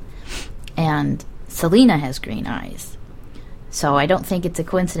eyes. And Selina has green eyes. So I don't think it's a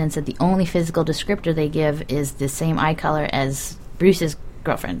coincidence that the only physical descriptor they give is the same eye color as Bruce's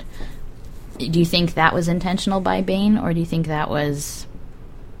girlfriend. Do you think that was intentional by Bane, or do you think that was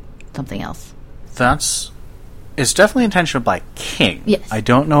something else? It's definitely intentional by King. Yes. I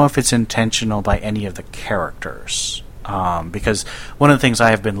don't know if it's intentional by any of the characters. Because one of the things I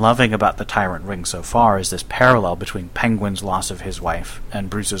have been loving about the Tyrant Ring so far is this parallel between Penguin's loss of his wife and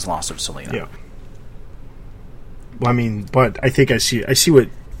Bruce's loss of Selina. Yeah. Well, I mean, but I think I see what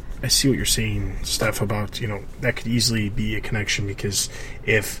you're saying, Steph, about, you know, that could easily be a connection, because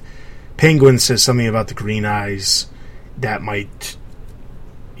if Penguin says something about the green eyes, that might,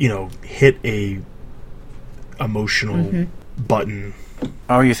 you know, hit a emotional button.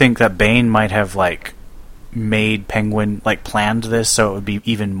 Oh, you think that Bane might have, like, made Penguin, like, planned this so it would be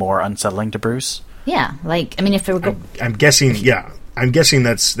even more unsettling to Bruce? Yeah, like, I mean, if it were... I'm guessing, yeah. I'm guessing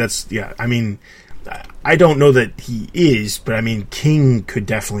that's, yeah. I mean, I don't know that he is, but I mean, King could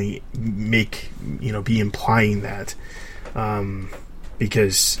definitely be implying that.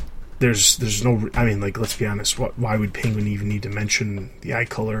 Because there's no, I mean, like, let's be honest, why would Penguin even need to mention the eye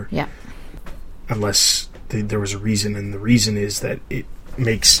color? Yeah. Unless there was a reason, and the reason is that it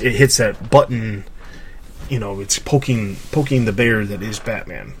hits that button, it's poking the bear that is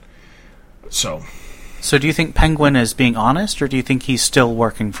Batman. So do you think Penguin is being honest, or do you think he's still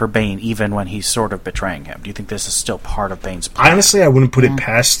working for Bane even when he's sort of betraying him? Do you think this is still part of Bane's plan? Honestly, I wouldn't put it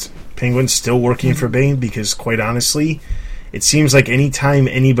past Penguin still working for Bane, because quite honestly, it seems like anytime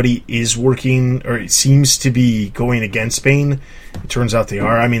anybody is working, or it seems to be going against Bane, it turns out they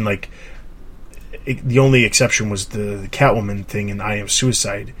are. I mean, like, the only exception was the Catwoman thing in I Am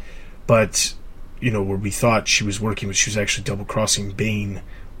Suicide, but, where we thought she was working, but she was actually double-crossing Bane,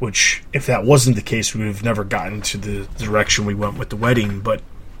 which, if that wasn't the case, we would have never gotten to the direction we went with the wedding. But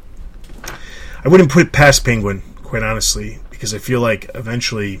I wouldn't put it past Penguin, quite honestly, because I feel like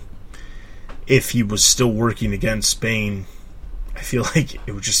eventually, if he was still working against Bane, I feel like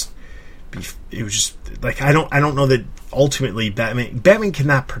it would just like, I don't know that ultimately Batman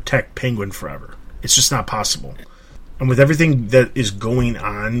cannot protect Penguin forever. It's just not possible. And with everything that is going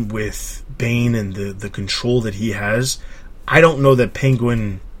on with Bane and the control that he has, I don't know that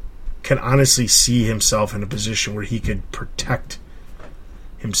Penguin can honestly see himself in a position where he could protect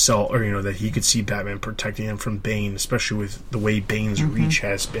himself, or that he could see Batman protecting him from Bane, especially with the way Bane's reach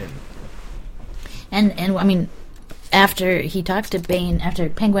has been. And I mean, after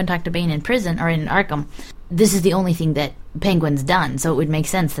Penguin talked to Bane in prison, or in Arkham, this is the only thing that Penguin's done, so it would make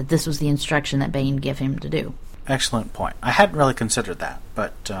sense that this was the instruction that Bane gave him to do. Excellent point. I hadn't really considered that,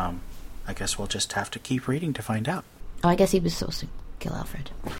 but I guess we'll just have to keep reading to find out. Oh, I guess he was supposed to kill Alfred.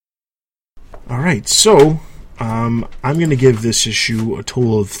 All right, so I'm going to give this issue a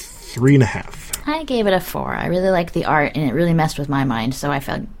total of 3.5. I gave it a 4. I really liked the art, and it really messed with my mind, so I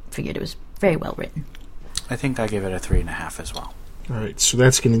figured it was very well written. I think I gave it a 3.5 as well. All right, so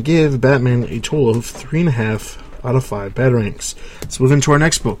that's going to give Batman a total of 3.5 out of 5 Batarangs. Let's move into our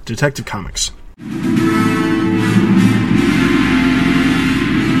next book, Detective Comics.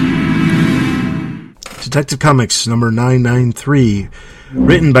 Detective Comics number 993,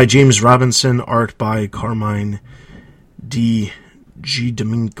 written by James Robinson, art by Carmine Di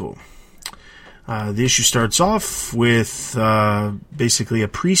Giandomenico. The issue starts off with basically a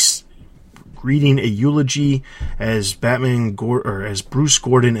priest reading a eulogy as as Bruce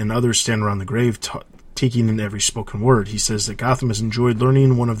Gordon and others stand around the grave, taking in every spoken word. He says that Gotham has enjoyed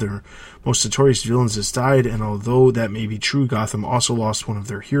learning one of their most notorious villains has died, and although that may be true, Gotham also lost one of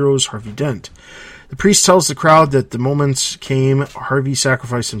their heroes, Harvey Dent. The priest tells the crowd that the moment came, Harvey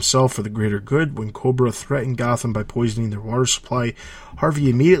sacrificed himself for the greater good. When Cobra threatened Gotham by poisoning their water supply, Harvey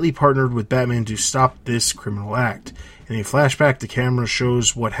immediately partnered with Batman to stop this criminal act. In a flashback, the camera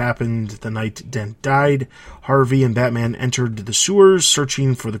shows what happened the night Dent died. Harvey and Batman entered the sewers,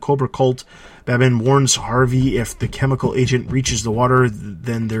 searching for the Cobra cult. Batman warns Harvey if the chemical agent reaches the water,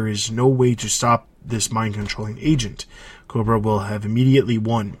 then there is no way to stop this mind-controlling agent. Cobra will have immediately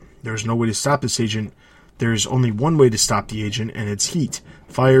won. There is no way to stop this agent. There is only one way to stop the agent, and it's heat.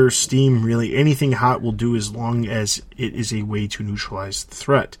 Fire, steam, really anything hot will do as long as it is a way to neutralize the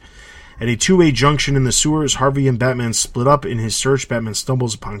threat. At a two-way junction in the sewers, Harvey and Batman split up. In his search, Batman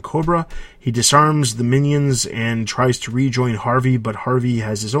stumbles upon Cobra. He disarms the minions and tries to rejoin Harvey, but Harvey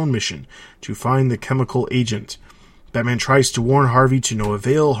has his own mission, to find the chemical agent. Batman tries to warn Harvey to no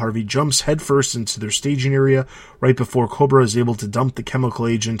avail. Harvey jumps headfirst into their staging area. Right before Cobra is able to dump the chemical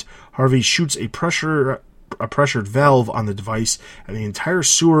agent, Harvey shoots a pressured valve on the device, and the entire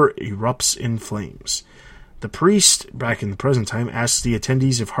sewer erupts in flames. The priest, back in the present time, asks the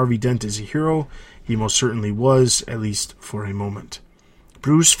attendees if Harvey Dent is a hero. He most certainly was, at least for a moment.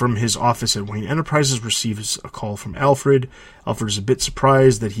 Bruce, from his office at Wayne Enterprises, receives a call from Alfred. Alfred is a bit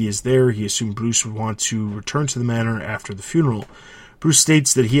surprised that he is there. He assumed Bruce would want to return to the manor after the funeral. Bruce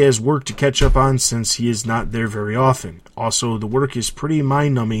states that he has work to catch up on since he is not there very often. Also, the work is pretty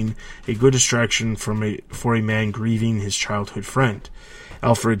mind-numbing, a good distraction for a man grieving his childhood friend.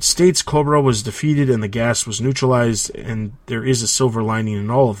 Alfred states Cobra was defeated and the gas was neutralized, and there is a silver lining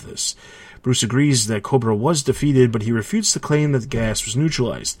in all of this. Bruce agrees that Cobra was defeated, but he refutes the claim that the gas was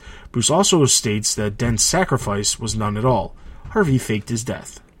neutralized. Bruce also states that Dent's sacrifice was none at all. Harvey faked his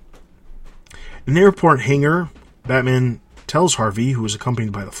death. In the airport hangar, Batman tells Harvey, who is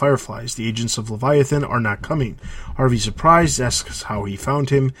accompanied by the Fireflies, the agents of Leviathan are not coming. Harvey, surprised, asks how he found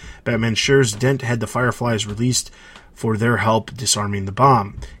him. Batman shares Dent had the Fireflies released for their help disarming the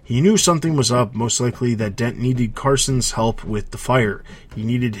bomb. He knew something was up, most likely that Dent needed Carson's help with the fire. He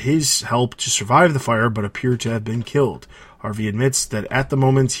needed his help to survive the fire, but appeared to have been killed. Harvey admits that at the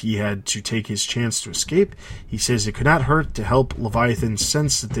moment he had to take his chance to escape. He says it could not hurt to help Leviathan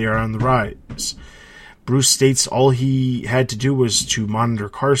sense that they are on the rise. Bruce states all he had to do was to monitor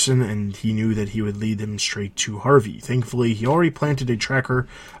Carson, and he knew that he would lead them straight to Harvey. Thankfully, he already planted a tracker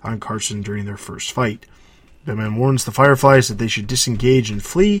on Carson during their first fight. Batman warns the Fireflies that they should disengage and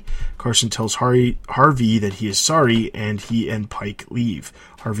flee. Carson tells Harvey that he is sorry, and he and Pike leave.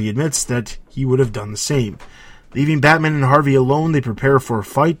 Harvey admits that he would have done the same. Leaving Batman and Harvey alone, they prepare for a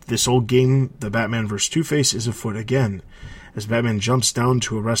fight. This old game, the Batman vs. Two-Face, is afoot again. As Batman jumps down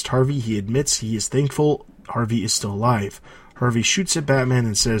to arrest Harvey, he admits he is thankful Harvey is still alive. Harvey shoots at Batman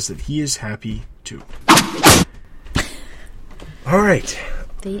and says that he is happy too. Alright.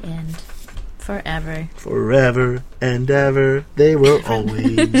 The end. Forever. Forever and ever, they will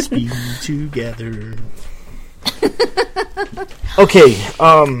always be together. Okay.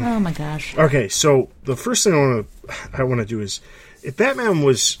 Oh my gosh. Okay, so the first thing I want to do is, if Batman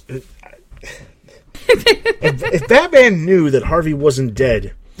was, if Batman knew that Harvey wasn't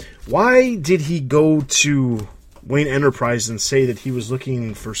dead, why did he go to Wayne Enterprise and say that he was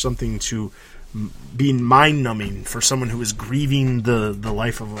looking for something to be mind-numbing for someone who is grieving the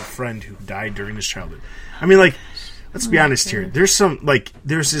life of a friend who died during his childhood? I mean, like, let's be honest here. There's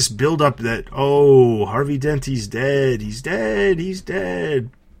this build-up that, oh, Harvey Dent, he's dead.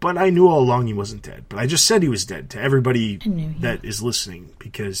 But I knew all along he wasn't dead. But I just said he was dead to everybody that is listening.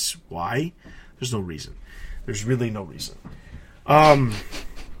 Because why? There's no reason. There's really no reason.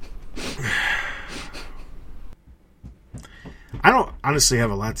 I don't honestly have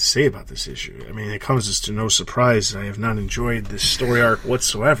a lot to say about this issue. I mean, it comes as to no surprise. I have not enjoyed this story arc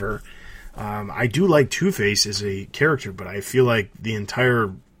whatsoever. I do like Two-Face as a character, but I feel like the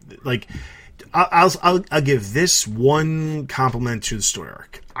entire, like, I'll give this one compliment to the story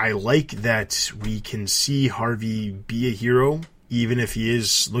arc. I like that we can see Harvey be a hero, even if he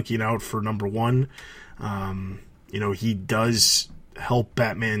is looking out for number one. He does help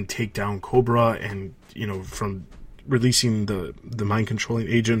Batman take down Cobra and, from releasing the mind-controlling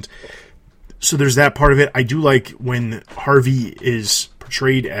agent. So there's that part of it. I do like when Harvey is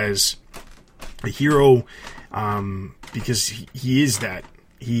portrayed as a hero, because he is that.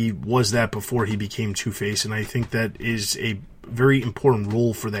 He was that before he became Two-Face, and I think that is a very important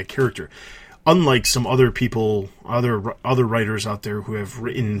role for that character. Unlike some other people, other writers out there who have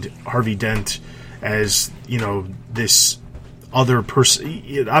written Harvey Dent as, this other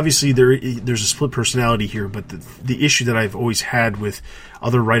person. Obviously, there's a split personality here, but the issue that I've always had with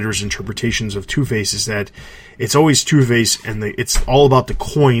other writers' interpretations of Two-Face is that it's always Two-Face, and it's all about the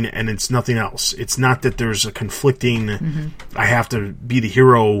coin, and it's nothing else. It's not that there's a conflicting, I have to be the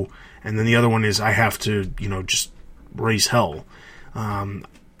hero, and then the other one is I have to, just raise hell.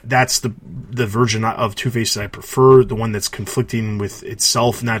 That's the version of Two-Face that I prefer, the one that's conflicting with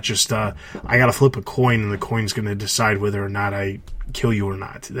itself, not just, I gotta flip a coin and the coin's gonna decide whether or not I kill you or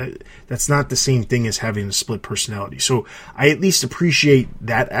not. That's not the same thing as having a split personality. So I at least appreciate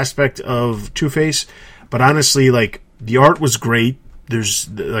that aspect of Two-Face, but honestly, like, the art was great.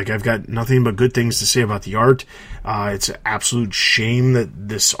 I've got nothing but good things to say about the art. It's an absolute shame that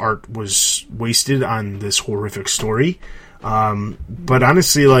this art was wasted on this horrific story. But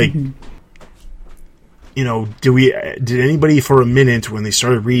honestly, like, did anybody for a minute when they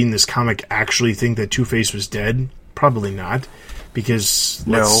started reading this comic actually think that Two-Face was dead? Probably not, because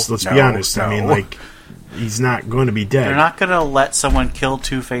let's be honest. No. I mean, like, he's not going to be dead. They're not going to let someone kill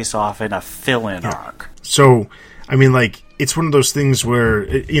Two-Face off in a fill-in arc. So, I mean, like, it's one of those things where,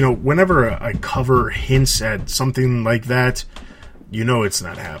 whenever a cover hints at something like that, it's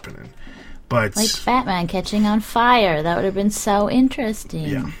not happening. But, like Batman catching on fire. That would have been so interesting.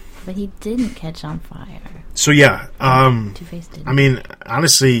 Yeah. But he didn't catch on fire. So, yeah. Two-Face didn't. I mean,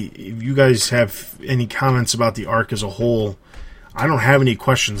 honestly, if you guys have any comments about the arc as a whole, I don't have any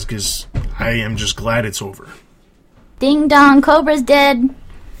questions because I am just glad it's over. Ding dong, Cobra's dead.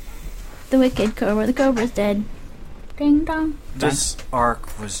 The wicked Cobra, the Cobra's dead. Ding dong. This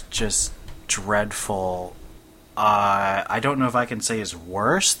arc was just dreadful. I don't know if I can say is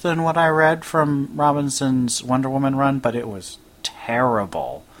worse than what I read from Robinson's Wonder Woman run, but it was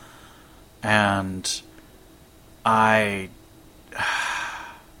terrible. And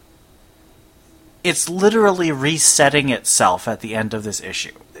it's literally resetting itself at the end of this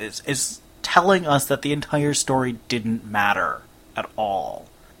issue. telling us that the entire story didn't matter at all.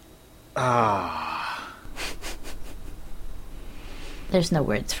 There's no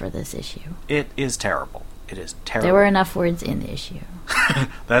words for this issue. It is terrible. It is terrible. There were enough words in the issue.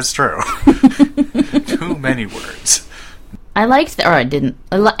 That's true. Too many words. I liked, I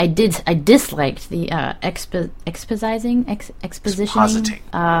disliked the expositing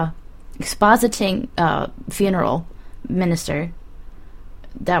funeral minister.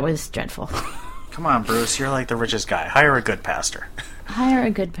 That was dreadful. Come on, Bruce. You're like the richest guy. Hire a good pastor. Hire a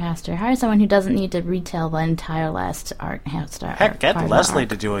good pastor. Hire someone who doesn't need to retell the entire last arc. Heck, get Leslie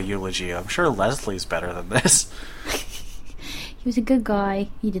to do a eulogy. I'm sure Leslie's better than this. He was a good guy.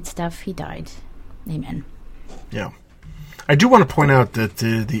 He did stuff. He died. Amen. Yeah. I do want to point out that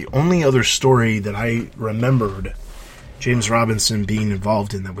the only other story that I remembered James Robinson being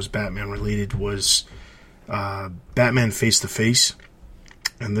involved in that was Batman related was Batman Face to Face.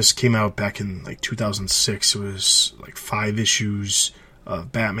 And this came out back in like 2006. It was like 5 issues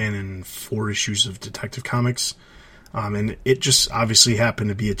of Batman and 4 issues of Detective Comics. And it just obviously happened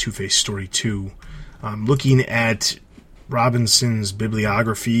to be a Two-Face story too. Looking at Robinson's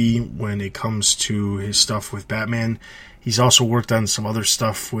bibliography when it comes to his stuff with Batman, he's also worked on some other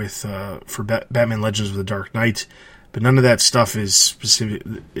stuff with for Batman Legends of the Dark Knight, but none of that stuff is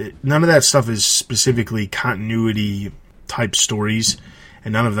specifically continuity type stories,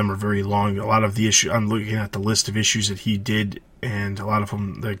 and none of them are very long. A lot of the issues, I'm looking at the list of issues that he did, and a lot of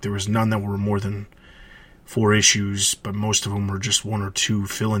them, like there was none that were more than 4 issues, but most of them were just 1 or 2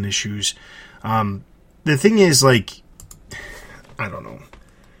 fill-in issues. The thing is, like, I don't know.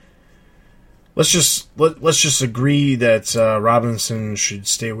 Let's just agree that Robinson should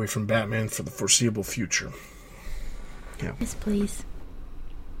stay away from Batman for the foreseeable future. Yeah. Yes, please.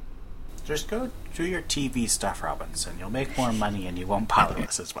 Just go do your TV stuff, Robinson. You'll make more money and you won't bother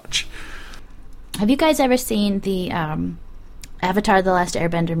us as much. Have you guys ever seen the Avatar: The Last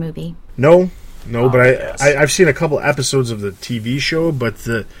Airbender movie? No, but yes. I've seen a couple episodes of the TV show, but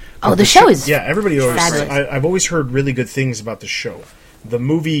the show is everybody always. fabulous. I've always heard really good things about the show. The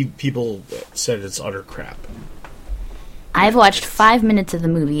movie, people said it's utter crap. I've watched 5 minutes of the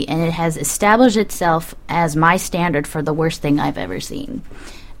movie, and it has established itself as my standard for the worst thing I've ever seen.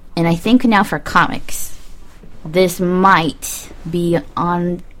 And I think now for comics, this might be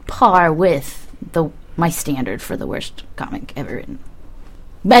on par with my standard for the worst comic ever written.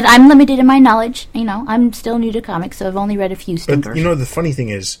 But I'm limited in my knowledge. You know, I'm still new to comics, so I've only read a few stinkers. But, you know, the funny thing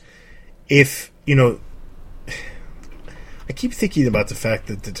is, if, you know, I keep thinking about the fact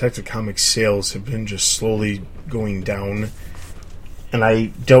that Detective Comics sales have been just slowly going down, and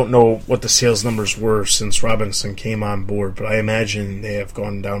I don't know what the sales numbers were since Robinson came on board, but I imagine they have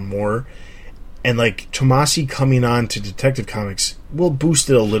gone down more. And, like, Tomasi coming on to Detective Comics will boost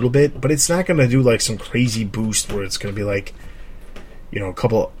it a little bit, but it's not going to do, like, some crazy boost where it's going to be, like, you know, a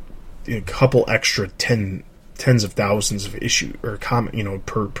couple extra tens of thousands of issue or comment, you know,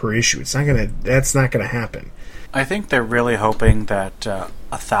 per issue. That's not gonna happen. I think they're really hoping that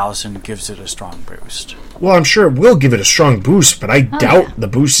 1,000 gives it a strong boost. Well, I'm sure it will give it a strong boost, but I doubt the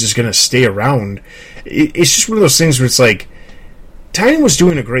boost is gonna stay around. It's just one of those things where it's like, Tynion was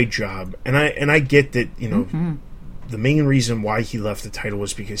doing a great job, and I get that, you know, the main reason why he left the title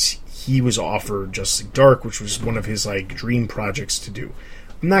was because he was offered Justice League Dark, which was one of his, like, dream projects to do.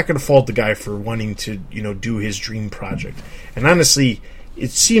 I'm not going to fault the guy for wanting to, you know, do his dream project. And honestly,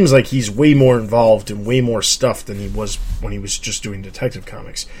 it seems like he's way more involved in way more stuff than he was when he was just doing Detective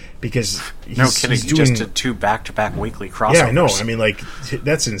Comics. Because no kidding, he just did 2 back-to-back weekly crossovers. Yeah, I know. I mean, like,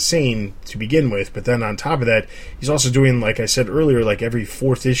 that's insane to begin with. But then on top of that, he's also doing, like I said earlier, like every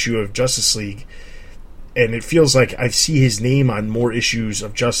 4th issue of Justice League. And it feels like I see his name on more issues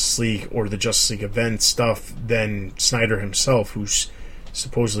of Justice League or the Justice League event stuff than Snyder himself, who's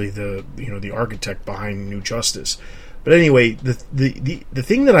supposedly the architect behind New Justice. But anyway, the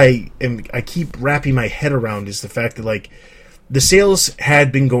thing that I keep wrapping my head around is the fact that, like, the sales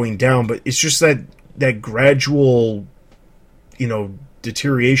had been going down, but it's just that gradual, you know,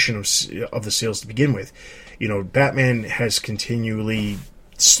 deterioration of the sales to begin with. You know, Batman has continually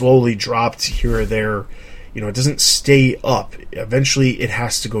slowly dropped here or there. You know, it doesn't stay up. Eventually it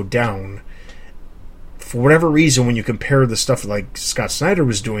has to go down. For whatever reason, when you compare the stuff like Scott Snyder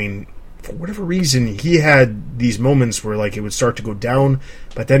was doing, for whatever reason, he had these moments where, like, it would start to go down,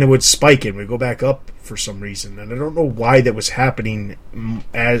 but then it would spike and would go back up for some reason. And I don't know why that was happening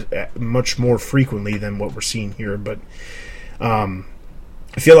as much more frequently than what we're seeing here, but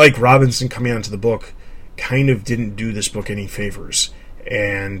I feel like Robinson coming onto the book kind of didn't do this book any favors.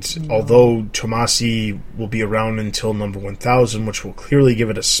 And although Tomasi will be around until number 1,000, which will clearly give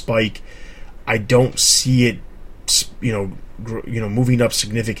it a spike, I don't see it, moving up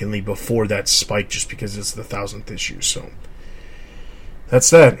significantly before that spike, just because it's the 1000th issue. So that's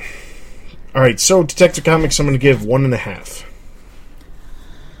that. All right, so Detective Comics, I'm going to give 1.5.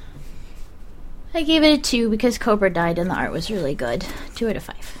 I gave it a 2 because Cobra died and the art was really good. 2 out of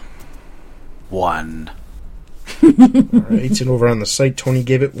 5. 1. All right, and over on the site, Tony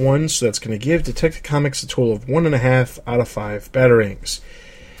gave it 1, so that's going to give Detective Comics a total of 1.5 out of 5 Batarangs.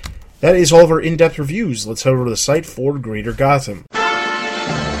 That is all of our in-depth reviews. Let's head over to the site for Greater Gotham.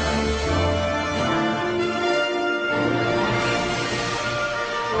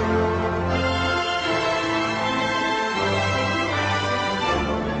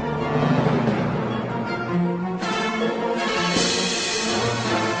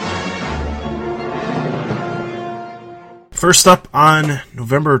 First up, on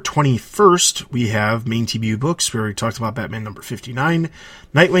November 21st, we have Main TBU Books. We already talked about Batman number 59.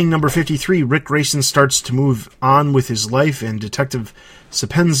 Nightwing number 53, Rick Grayson starts to move on with his life, and Detective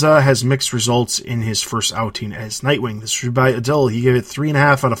Sapenza has mixed results in his first outing as Nightwing. This is by Adele. He gave it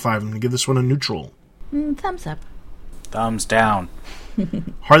 3.5 out of 5. I'm going to give this one a neutral. Thumbs up. Thumbs down.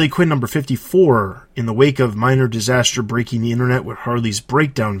 Harley Quinn number 54. In the wake of minor disaster breaking the internet with Harley's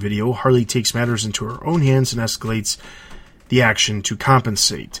breakdown video, Harley takes matters into her own hands and escalates the action to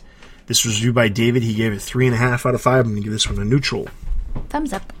compensate. This was reviewed by David. He gave it 3.5 out of 5. I'm going to give this one a neutral.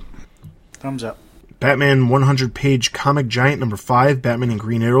 Thumbs up. Thumbs up. Batman 100-page comic giant number 5. Batman and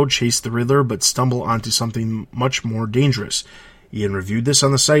Green Arrow chase the Riddler but stumble onto something much more dangerous. Ian reviewed this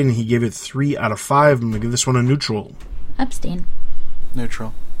on the site and he gave it 3 out of 5. I'm going to give this one a neutral. Abstain.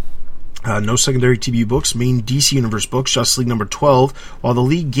 Neutral. No secondary TBU books. Main DC Universe books. Justice League number 12. While the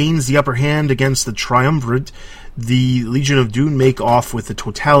League gains the upper hand against the Triumvirate, the Legion of Doom make off with the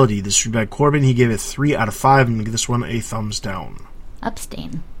totality. This is by Corbin. He gave it 3 out of 5. I'm going to give this one a thumbs down.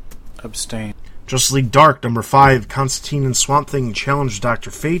 Abstain. Abstain. Justice League Dark number 5. Constantine and Swamp Thing challenge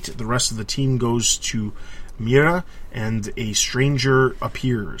Dr. Fate. The rest of the team goes to Mira, and a stranger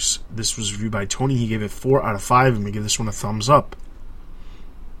appears. This was reviewed by Tony. He gave it 4 out of 5. I'm going to give this one a thumbs up.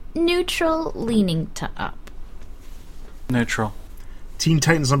 Neutral, leaning to up. Neutral. Teen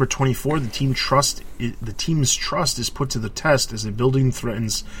Titans number 24. The team's trust is put to the test as a building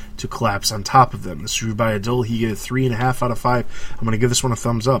threatens to collapse on top of them. This is reviewed by Adil. He gave it 3.5 out of 5. I'm going to give this one a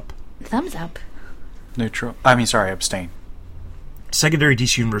thumbs up. Thumbs up. Neutral. Abstain. Secondary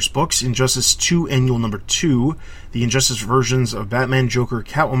DC Universe books. Injustice 2 Annual number 2. The Injustice versions of Batman, Joker,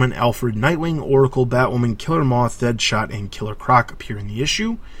 Catwoman, Alfred, Nightwing, Oracle, Batwoman, Killer Moth, Deadshot, and Killer Croc appear in the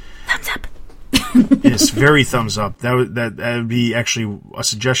issue. Thumbs up. Yes, very thumbs up. That would be actually a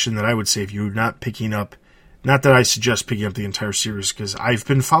suggestion that I would say if you're not picking up. Not that I suggest picking up the entire series, because I've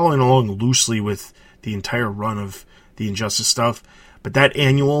been following along loosely with the entire run of the Injustice stuff. But that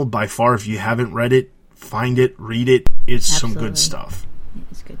annual, by far, if you haven't read it, find it, read it. It's Absolutely. some good stuff.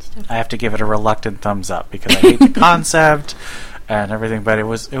 It's good stuff. I have to give it a reluctant thumbs up because I hate the concept and everything, but it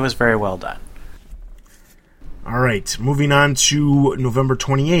was very well done. All right, moving on to November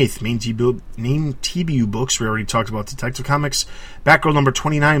 28th, main TBU books. We already talked about Detective Comics. Batgirl number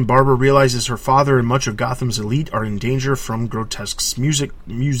 29, Barbara realizes her father and much of Gotham's elite are in danger from Grotesque's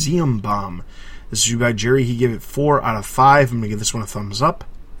museum bomb. This is reviewed by Jerry. He gave it 4 out of 5. I'm going to give this one a thumbs up.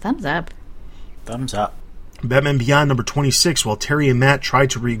 Thumbs up. Thumbs up. Batman Beyond number 26. While Terry and Matt try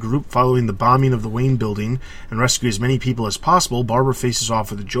to regroup following the bombing of the Wayne building and rescue as many people as possible, Barbara faces off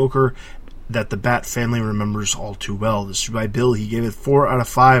with the Joker that the Bat family remembers all too well. This is by Bill. He gave it 4 out of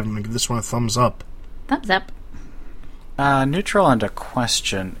 5. I'm going to give this one a thumbs up. Thumbs up. Neutral and a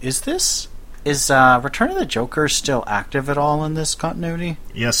question. Is Return of the Joker still active at all in this continuity?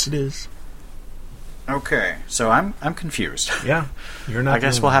 Yes, it is. Okay, so I'm confused. Yeah, you're not. I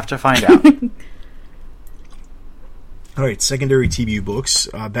guess we'll have to find out. All right, secondary TBU books.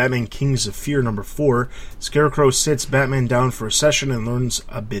 Batman Kings of Fear number 4. Scarecrow sits Batman down for a session and learns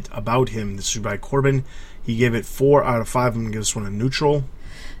a bit about him. This is by Corbin. He gave it 4 out of 5. I'm going to give this one a neutral.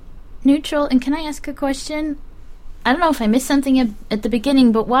 Neutral, and can I ask a question? I don't know if I missed something at the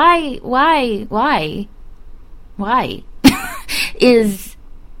beginning, but why is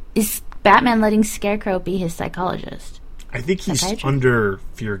Batman letting Scarecrow be his psychologist? I think he's under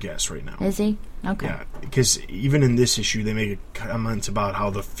fear gas right now. Is he? Okay. Yeah, because even in this issue, they make a comment about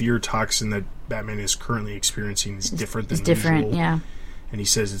how the fear toxin that Batman is currently experiencing is different than usual. Yeah. And he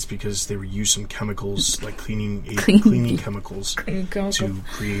says it's because they used some chemicals, like cleaning chemicals, to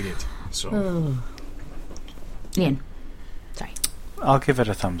create it. So, Ian, sorry. I'll give it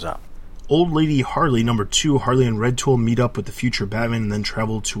a thumbs up. Old Lady Harley number 2. Harley and Red Tool meet up with the future Batman and then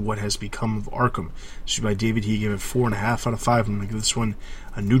travel to what has become of Arkham. This is by David. He gave it 4.5 out of 5. I'm going to give this one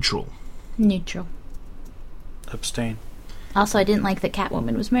a neutral. Neutral. Abstain. Also, I didn't like that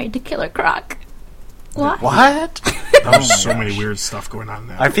Catwoman was married to Killer Croc. What? What? There's so many weird stuff going on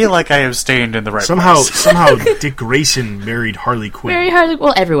there. I feel like I abstained in the right Somehow place. Dick Grayson married Harley Quinn.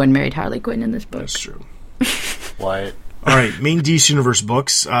 Well, everyone married Harley Quinn in this book. That's true. What? All right, main DC Universe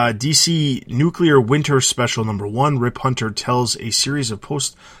books. DC Nuclear Winter Special #1. Rip Hunter tells a series of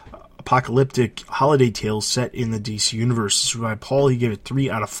post-apocalyptic holiday tales set in the DC Universe. This is by Paul. He gave it 3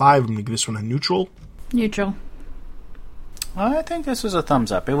 out of 5. I'm going to give this one a neutral. Neutral. I think this was a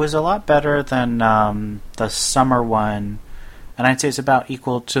thumbs up. It was a lot better than the summer one, and I'd say it's about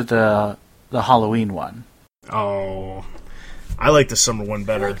equal to the Halloween one. Oh, I like the summer one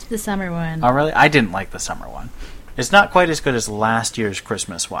better. I liked the summer one. Oh, really? I didn't like the summer one. It's not quite as good as last year's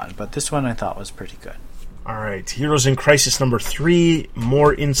Christmas one, but this one I thought was pretty good. All right, Heroes in Crisis #3.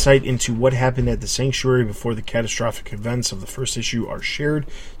 More insight into what happened at the Sanctuary before the catastrophic events of the first issue are shared.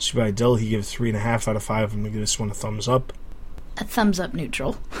 So by Dell, he gives 3.5 out of 5. I'm going to give this one a thumbs up. A thumbs up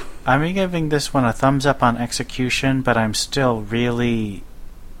neutral. I'm giving this one a thumbs up on execution, but I'm still really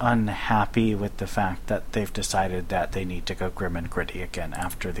unhappy with the fact that they've decided that they need to go grim and gritty again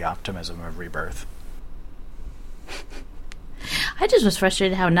after the optimism of Rebirth. I just was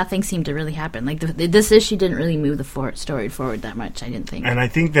frustrated how nothing seemed to really happen. Like, this issue didn't really move the story forward that much, I didn't think. And I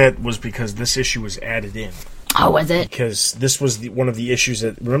think that was because this issue was added in. Oh, was it? Because this was one of the issues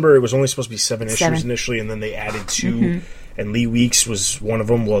that... Remember, it was only supposed to be 7 issues initially, and then they added 2, and Lee Weeks was one of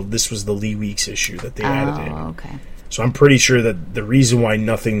them. Well, this was the Lee Weeks issue that they added in. Oh, okay. So I'm pretty sure that the reason why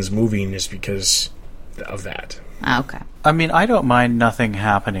nothing's moving is because of that. Okay. I mean, I don't mind nothing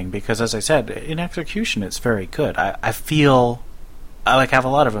happening because, as I said, in execution it's very good. I feel... I have a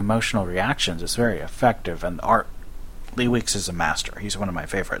lot of emotional reactions. It's very effective, and art... Lee Weeks is a master. He's one of my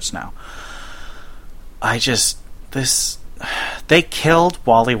favorites now. They killed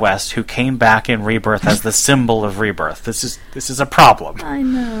Wally West, who came back in Rebirth as the symbol of Rebirth. This is a problem. I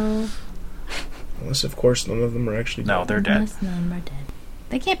know. Unless, of course, none of them are actually dead. No, they're dead. Unless none of them are dead.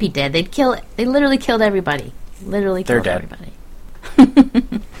 They can't be dead. They literally killed everybody. They're dead.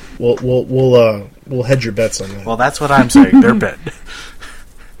 Everybody. We'll hedge your bets on that. Well, that's what I'm saying. They're dead.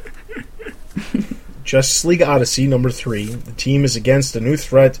 Justice League Odyssey #3. The team is against a new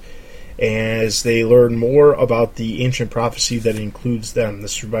threat as they learn more about the ancient prophecy that includes them.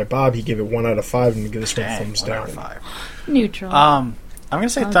 This is by Bob. He gave it 1 out of 5. I'm going to give this one thumbs down. 5. Neutral. I'm going to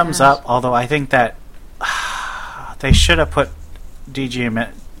say thumbs up, although I think that they should have put Di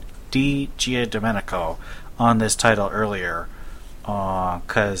Giandomenico on this title earlier,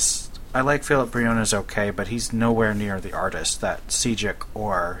 because I like Philip Briona's okay, but he's nowhere near the artist that Sejic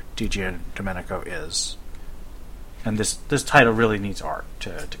or Di Giandomenico is. And this title really needs art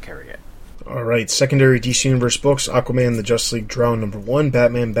to carry it. All right, secondary DC Universe books: Aquaman, The Justice League Drown #1,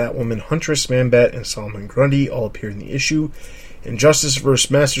 Batman, Batwoman, Huntress, Man-Bat, and Solomon Grundy all appear in the issue. Injustice vs.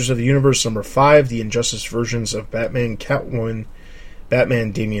 Masters of the Universe #5, the Injustice versions of Batman, Catwoman,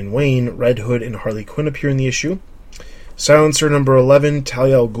 Batman, Damian Wayne, Red Hood, and Harley Quinn appear in the issue. Silencer #11,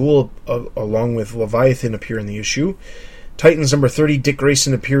 Talia al Ghul, along with Leviathan, appear in the issue. Titans #30, Dick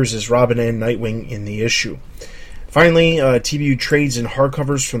Grayson appears as Robin and Nightwing in the issue. Finally, TBU trades and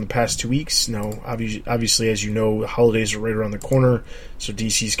hardcovers from the past 2 weeks. Now, obviously, as you know, holidays are right around the corner, so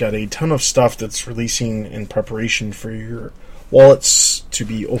DC's got a ton of stuff that's releasing in preparation for your wallets to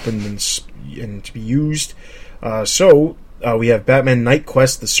be opened and to be used. So we have Batman Night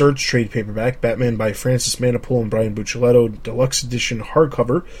Quest, The Search trade paperback, Batman by Francis Manapul and Brian Buccellato, deluxe edition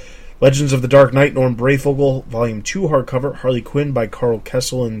hardcover. Legends of the Dark Knight, Norm Breyfogle, Volume 2 hardcover. Harley Quinn by Carl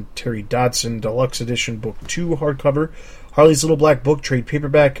Kessel and Terry Dodson, deluxe edition, Book 2 hardcover. Harley's Little Black Book trade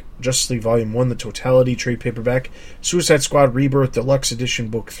paperback. Justice League Volume 1, The Totality trade paperback. Suicide Squad Rebirth, deluxe edition,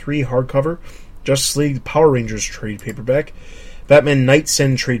 Book 3 hardcover. Justice League Power Rangers trade paperback. Batman Night's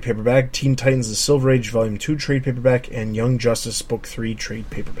End trade paperback. Teen Titans The Silver Age Volume 2 trade paperback. And Young Justice Book 3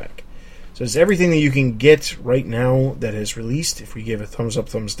 trade paperback. So it's everything that you can get right now that is released. If we give a thumbs up,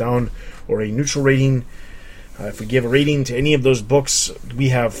 thumbs down, or a neutral rating, if we give a rating to any of those books, we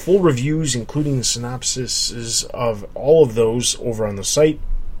have full reviews, including the synopsises of all of those over on the site.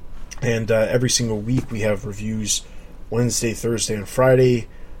 And every single week we have reviews Wednesday, Thursday, and Friday.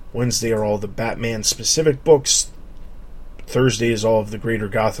 Wednesday are all the Batman-specific books. Thursday is all of the greater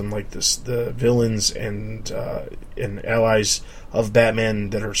Gotham, like this, the villains and allies of Batman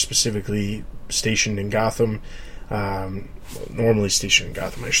that are specifically stationed in Gotham, normally stationed in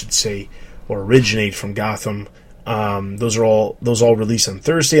Gotham, I should say, or originate from Gotham. Those all release on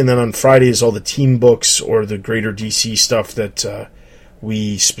Thursday, and then on Friday is all the team books or the greater DC stuff that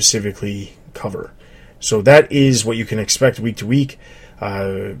we specifically cover. So that is what you can expect week to week.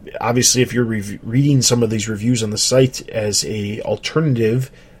 Obviously, if you're reading some of these reviews on the site as a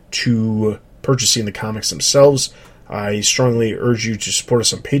alternative to purchasing the comics themselves, I strongly urge you to support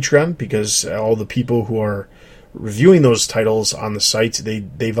us on Patreon, because all the people who are reviewing those titles on the site,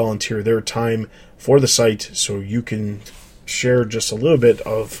 they volunteer their time for the site, so you can share just a little bit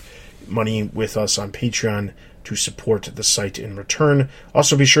of money with us on Patreon to support the site in return.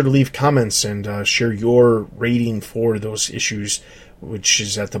 Also, be sure to leave comments and share your rating for those issues, which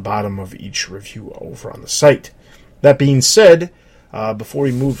is at the bottom of each review over on the site. That being said, before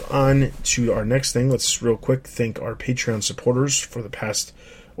we move on to our next thing, let's real quick thank our Patreon supporters for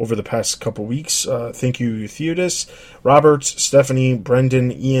over the past couple weeks. Thank you, Theodis, Robert, Stephanie,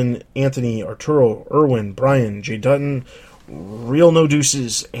 Brendan, Ian, Anthony, Arturo, Erwin, Brian, Jay Dutton, Real No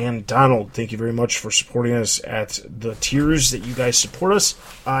Deuces, and Donald. Thank you very much for supporting us at the tiers that you guys support us.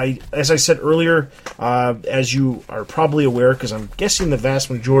 As I said earlier, as you are probably aware, because I'm guessing the vast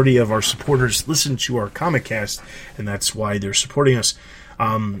majority of our supporters listen to our Comic Cast, and that's why they're supporting us.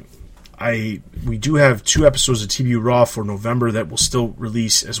 We do have 2 episodes of TBU Raw for November that will still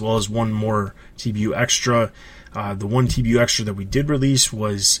release, as well as one more TBU Extra. The one TBU Extra that we did release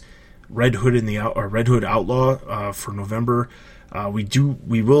was Red Hood Outlaw for November.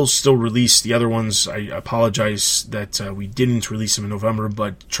 We will still release the other ones. I apologize that we didn't release them in November,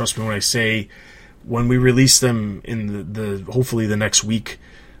 but trust me when I say, when we release them in the hopefully the next week,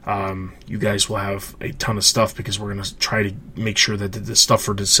 you guys will have a ton of stuff, because we're going to try to make sure that the stuff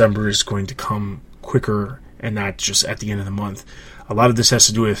for December is going to come quicker and not just at the end of the month. A lot of this has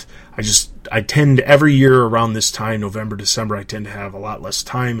to do with, I tend every year around this time, November, December, I tend to have a lot less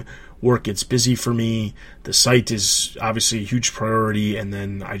time. Work gets busy for me. The site is obviously a huge priority, and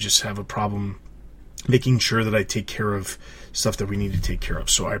then I just have a problem making sure that I take care of stuff that we need to take care of.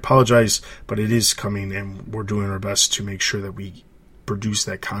 So I apologize, but it is coming, and we're doing our best to make sure that we produce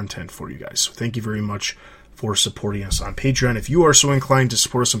that content for you guys. So thank you very much for supporting us on Patreon. If you are so inclined to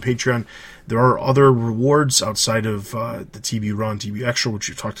support us on Patreon, there are other rewards outside of the TBU Raw and TBU Extra, which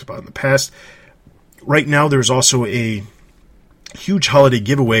we've talked about in the past. Right now, there's also a huge holiday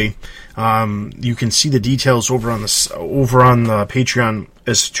giveaway. You can see the details over on the Patreon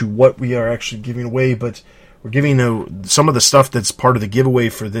as to what we are actually giving away, but we're giving some of the stuff that's part of the giveaway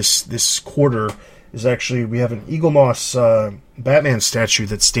for this quarter is actually, we have an Eaglemoss Batman statue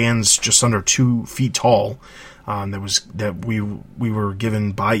that stands just under 2 feet tall. That we were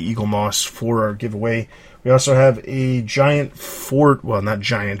given by Eaglemoss for our giveaway. We also have a giant not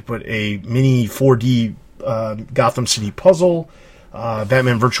giant, but a mini 4D Gotham City puzzle,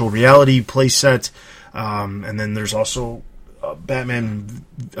 Batman virtual reality playset, and then there's also Batman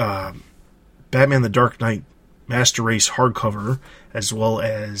the Dark Knight Master Race hardcover, as well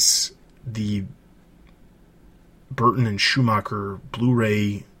as the Burton and Schumacher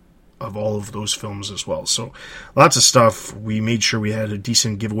Blu-ray of all of those films as well. So lots of stuff. We made sure we had a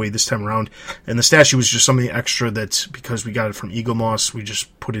decent giveaway this time around, and the statue was just something extra that, because we got it from Eaglemoss, we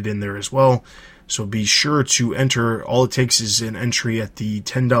just put it in there as well. So be sure to enter. All it takes is an entry at the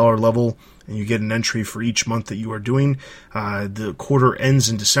 $10 level, and you get an entry for each month that you are doing. The quarter ends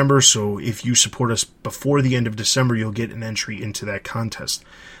in December, so if you support us before the end of December, you'll get an entry into that contest,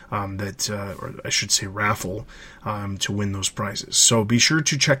 or I should say raffle, to win those prizes. So be sure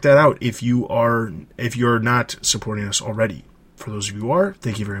to check that out if you're not supporting us already. For those of you who are,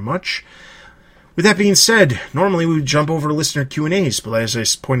 thank you very much. With that being said, normally we would jump over to listener Q&As, but as I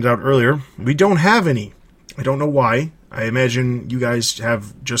pointed out earlier, we don't have any. I don't know why. I imagine you guys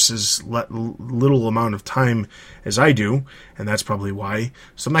have just as little amount of time as I do, and that's probably why.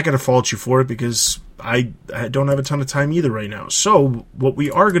 So I'm not going to fault you for it, because I don't have a ton of time either right now. So what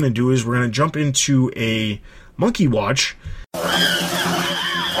we are going to do is we're going to jump into a Monkey Watch.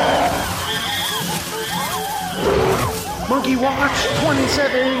 Monkey Watch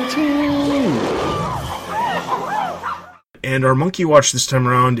 2017! And our Monkey Watch this time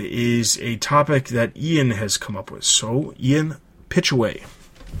around is a topic that Ian has come up with. So, Ian, pitch away.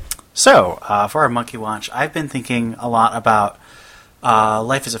 So, for our Monkey Watch, I've been thinking a lot about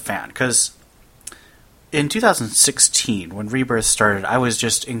life as a fan, because in 2016, when Rebirth started, I was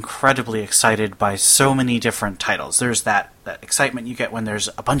just incredibly excited by so many different titles. There's that excitement you get when there's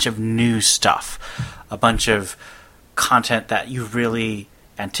a bunch of new stuff, a bunch of content that you really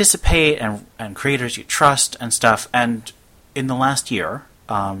anticipate, and creators you trust and stuff. And in the last year,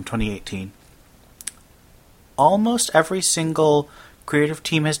 2018, almost every single creative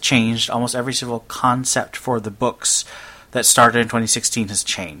team has changed. Almost every single concept for the books that started in 2016 has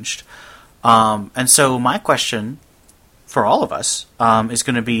changed. And so my question for all of us is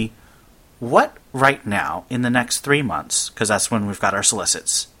going to be, what right now, in the next 3 months, because that's when we've got our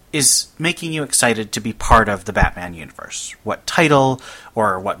solicits, is making you excited to be part of the Batman universe? What title,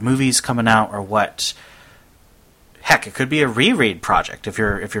 or what movie's coming out, or what... Heck, it could be a reread project if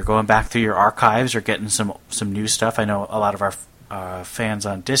you're going back through your archives or getting some new stuff. I know a lot of our fans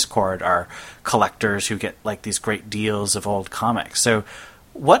on Discord are collectors who get like these great deals of old comics. So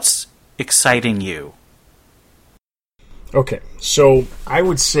what's exciting you? Okay, so I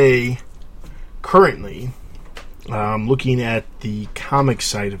would say currently, looking at the comic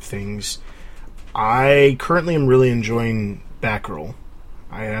side of things, I currently am really enjoying Batgirl.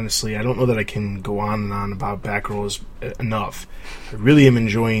 I don't know that I can go on and on about Batgirl enough. I really am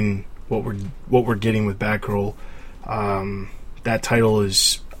enjoying what we're getting with Batgirl. That title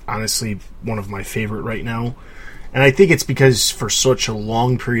is honestly one of my favorite right now. And I think it's because for such a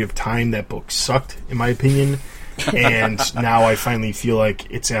long period of time that book sucked, in my opinion. And now I finally feel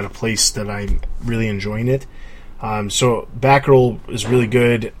like it's at a place that I'm really enjoying it. So Batgirl is really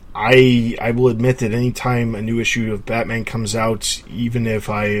good. I will admit that anytime a new issue of Batman comes out, even if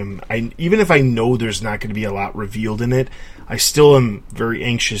I know there's not going to be a lot revealed in it, I still am very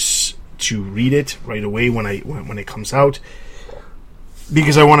anxious to read it right away when it comes out,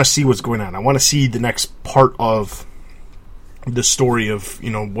 because I want to see what's going on. I want to see the next part of the story of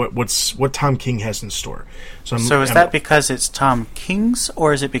what Tom King has in store. So is that because it's Tom King's,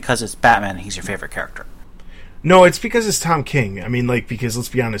 or is it because it's Batman and he's your favorite character? No, it's because it's Tom King. I mean, because let's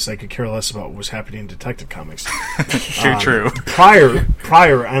be honest, I could care less about what was happening in Detective Comics. True.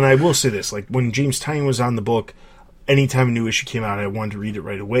 Prior, and I will say this, like when James Tynion was on the book, anytime a new issue came out, I wanted to read it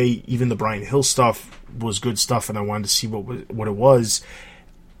right away. Even the Brian Hill stuff was good stuff, and I wanted to see what it was.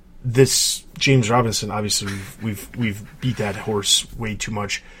 This James Robinson, obviously, we've beat that horse way too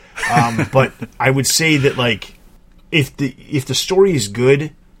much. But I would say that like if the story is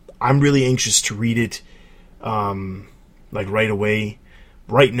good, I'm really anxious to read it. Like right away.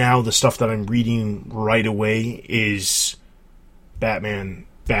 Right now, the stuff that I'm reading right away is Batman,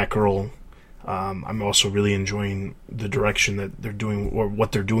 Batgirl. I'm also really enjoying the direction that they're doing, or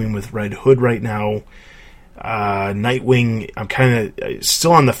what they're doing with Red Hood right now. Nightwing, I'm kind of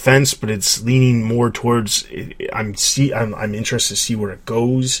still on the fence, but it's leaning more towards. I'm interested to see where it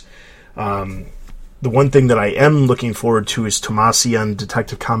goes. The one thing that I am looking forward to is Tomasi on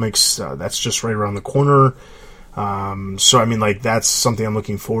Detective Comics. That's just right around the corner. So, I mean, like, that's something I'm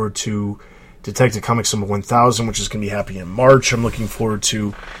looking forward to. Detective Comics number 1000, which is going to be happening in March, I'm looking forward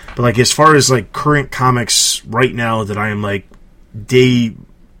to. But, like, as far as, like, current comics right now that I am, like, day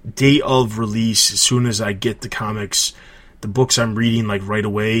of release, as soon as I get the comics, the books I'm reading, like, right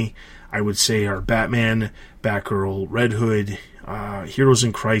away, I would say are Batman, Batgirl, Red Hood, Heroes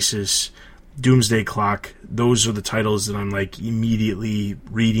in Crisis, Doomsday Clock. Those are the titles that I'm like immediately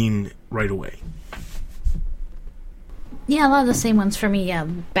reading right away. Yeah, a lot of the same ones for me. Yeah,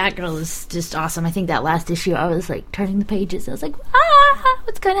 Batgirl is just awesome. I think that last issue, I was like turning the pages. I was like,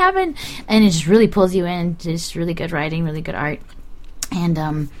 what's going to happen? And it just really pulls you in. Just really good writing, really good art. And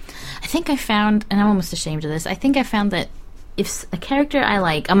I think I found, and I'm almost ashamed of this, I think I found that if a character I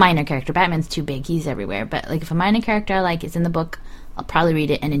like, a minor character, Batman's too big, he's everywhere, but like if a minor character I like is in the book, I'll probably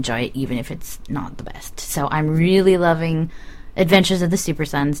read it and enjoy it, even if it's not the best. So I'm really loving Adventures of the Super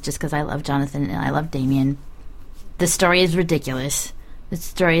Sons, just because I love Jonathan and I love Damian. The story is ridiculous. The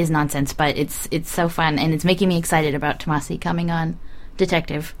story is nonsense, but it's so fun, and it's making me excited about Tomasi coming on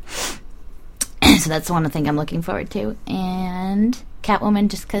Detective. So that's the one thing I'm looking forward to. And Catwoman,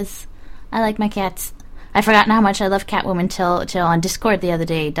 just because I like my cats. I've forgotten how much I love Catwoman till on Discord the other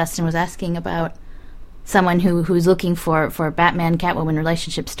day, Dustin was asking about someone who's looking for Batman Catwoman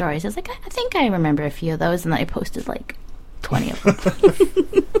relationship stories. I was like, I think I remember a few of those, and then I posted like 20 of them.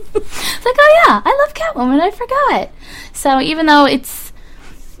 It's like, oh yeah, I love Catwoman, I forgot. So even though it's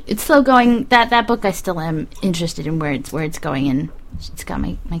slow going, that book I still am interested in where it's going, and it's got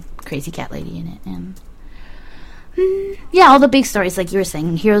my crazy cat lady in it, and yeah, all the big stories like you were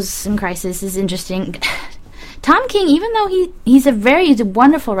saying, Heroes in Crisis is interesting. Tom King, even though he's a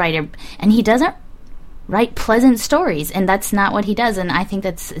wonderful writer, and he doesn't write pleasant stories, and that's not what he does, and I think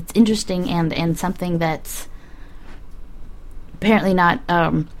it's interesting and something that's apparently not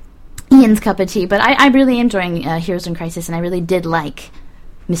Ian's cup of tea, but I'm really enjoying Heroes in Crisis, and I really did like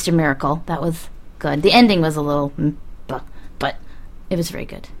Mr. Miracle. That was good. The ending was a little but it was very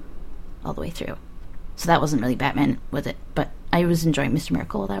good all the way through. So that wasn't really Batman, was it? But I was enjoying Mr.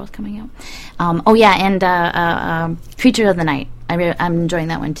 Miracle while that was coming out. Oh yeah, and Creature of the Night. I'm enjoying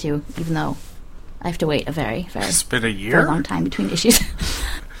that one too, even though I have to wait a very, very, it's been a year? very long time between issues.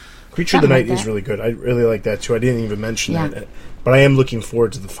 Creature of the Something Night like is that. really good. I really like that too. I didn't even mention Yeah. that, but I am looking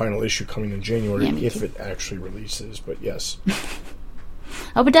forward to the final issue coming in January Yeah, me if too. it actually releases. But yes,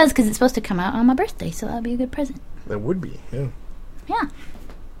 Oh, it does, because it's supposed to come out on my birthday, so that'll be a good present. that would be. Yeah. Yeah.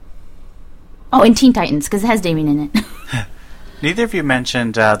 Oh, and Teen Titans, because it has Damien in it. Neither of you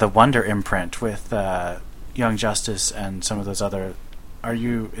mentioned the Wonder imprint with Young Justice and some of those other.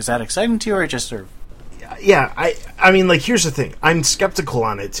 Is that exciting to you, or just sort of? Yeah, I mean, like, here's the thing. I'm skeptical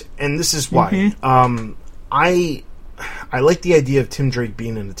on it, and this is why. I like the idea of Tim Drake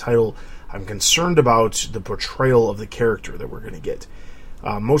being in the title. I'm concerned about the portrayal of the character that we're going to get.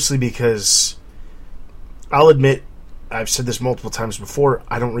 Mostly because, I'll admit, I've said this multiple times before,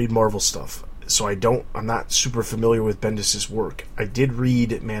 I don't read Marvel stuff. So I'm not super familiar with Bendis' work. I did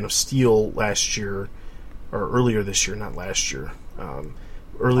read Man of Steel last year, or earlier this year, not last year.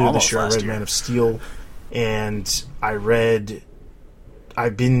 Earlier Almost this year I last read year. Man of Steel, and I've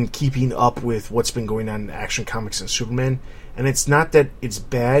been keeping up with what's been going on in Action Comics and Superman, and it's not that it's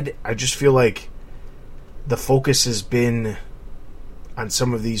bad, I just feel like the focus has been on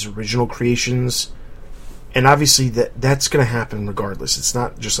some of these original creations, and obviously that's going to happen regardless. It's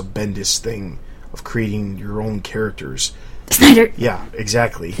not just a Bendis thing of creating your own characters. Snyder. Yeah,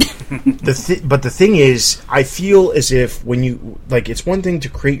 exactly. But the thing is, I feel as if when you, like, it's one thing to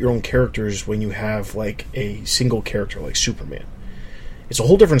create your own characters when you have, like, a single character like Superman. It's a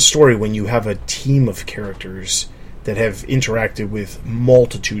whole different story when you have a team of characters that have interacted with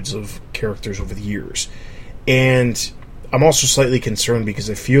multitudes of characters over the years. And I'm also slightly concerned because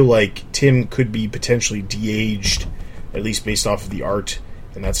I feel like Tim could be potentially de-aged, at least based off of the art,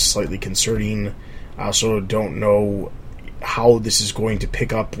 and that's slightly concerning. I also don't know how this is going to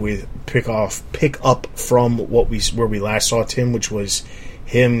pick up from where we last saw Tim, which was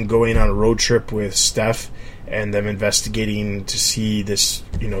him going on a road trip with Steph and them investigating to see this,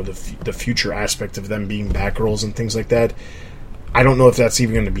 the future aspect of them being Batgirls and things like that. I don't know if that's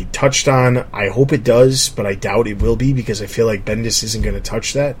even going to be touched on. I hope it does, but I doubt it will be because I feel like Bendis isn't going to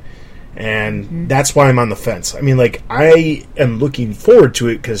touch that. And that's why I'm on the fence. I mean, like, I am looking forward to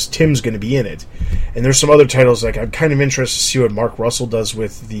it because Tim's going to be in it. And there's some other titles, like, I'm kind of interested to see what Mark Russell does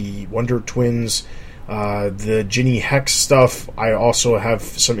with the Wonder Twins. The Ginny Hex stuff, I also have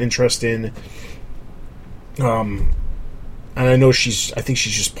some interest in. And I know I think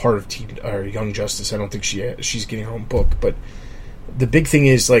she's just part of Young Justice. I don't think she's getting her own book. But the big thing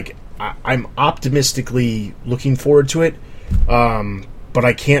is, like, I'm optimistically looking forward to it. But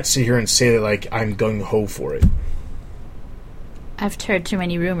I can't sit here and say that, like, I'm gung-ho for it. I've heard too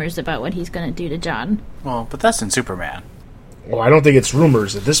many rumors about what he's going to do to John. Well, but that's in Superman. Well, I don't think it's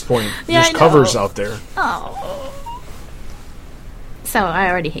rumors at this point. Yeah, There's I know. covers out there. Oh. So, I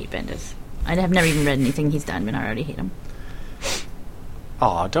already hate Bendis. I have never even read anything he's done, but I already hate him.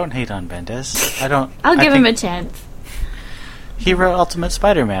 Oh, don't hate on Bendis. I'll give him a chance. He wrote Ultimate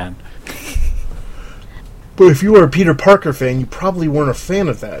Spider-Man. But if you were a Peter Parker fan, you probably weren't a fan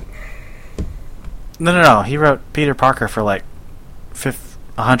of that. No. He wrote Peter Parker for like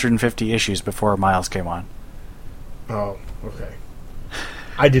 150 issues before Miles came on. Oh, okay.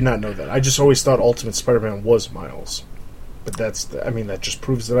 I did not know that. I just always thought Ultimate Spider-Man was Miles. But that just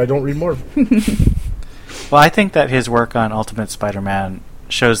proves that I don't read Marvel. Well, I think that his work on Ultimate Spider-Man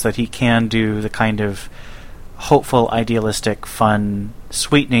shows that he can do the kind of hopeful, idealistic, fun,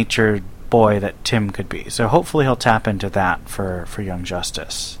 sweet-natured boy that Tim could be. So hopefully he'll tap into that for Young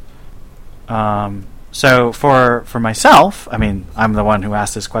Justice. So for myself, I mean, I'm the one who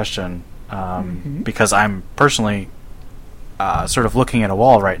asked this question because I'm personally sort of looking at a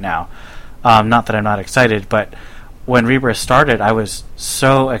wall right now. Not that I'm not excited, but when Rebirth started, I was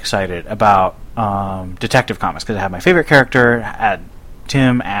so excited about Detective Comics because it had my favorite character, had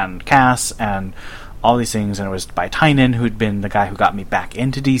Tim and Cass and all these things, and it was by Tynion, who'd been the guy who got me back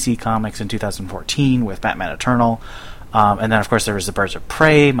into DC Comics in 2014 with Batman Eternal. And then, of course, there was The Birds of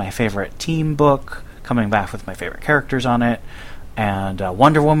Prey, my favorite team book, coming back with my favorite characters on it, and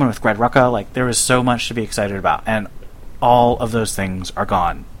Wonder Woman with Greg Rucka. Like, there was so much to be excited about, and all of those things are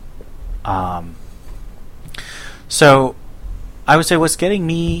gone. So, I would say what's getting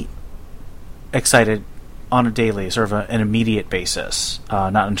me excited on a daily, sort of an immediate basis,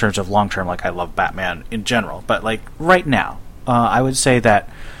 not in terms of long-term, like I love Batman in general, but like right now, I would say that,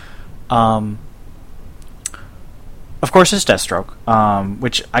 of course, it's Deathstroke,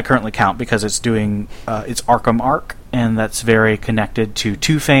 which I currently count because it's doing its Arkham arc, and that's very connected to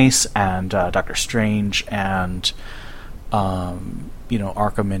Two-Face and Doctor Strange and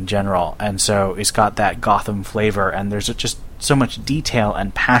Arkham in general, and so it's got that Gotham flavor, and there's just so much detail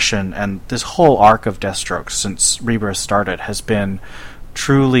and passion, and this whole arc of Deathstroke since Rebirth started has been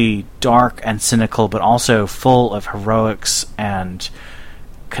truly dark and cynical, but also full of heroics and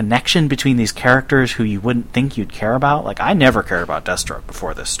connection between these characters who you wouldn't think you'd care about. Like, I never cared about Deathstroke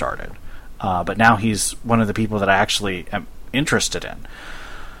before this started, but now he's one of the people that I actually am interested in.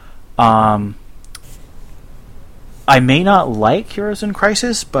 I may not like Heroes in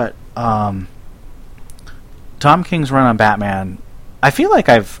Crisis, but Tom King's run on Batman, I feel like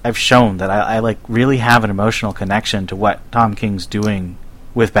I've shown that I like really have an emotional connection to what Tom King's doing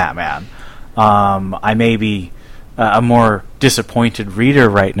with Batman. I may be a more disappointed reader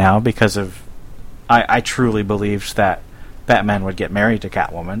right now because of I truly believed that Batman would get married to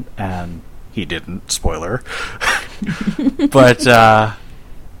Catwoman, and he didn't. Spoiler. But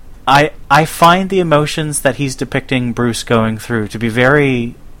I find the emotions that he's depicting Bruce going through to be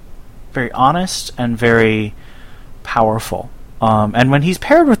very, very honest and very powerful. And when he's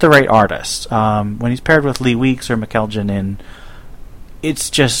paired with the right artist, when he's paired with Lee Weeks or Mikel Janin, it's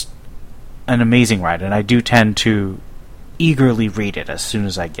just an amazing ride, and I do tend to eagerly read it as soon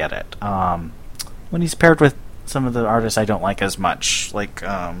as I get it. When he's paired with some of the artists I don't like as much, like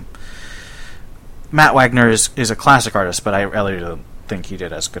Matt Wagner is a classic artist, but I really don't think he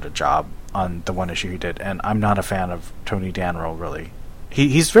did as good a job on the one issue he did, and I'm not a fan of Tony Danro, really.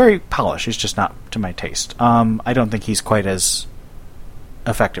 He's very polished, he's just not to my taste. I don't think he's quite as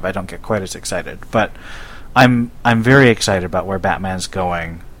effective, I don't get quite as excited, but I'm very excited about where Batman's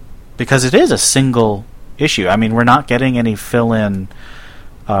going, because it is a single issue. I mean, we're not getting any fill-in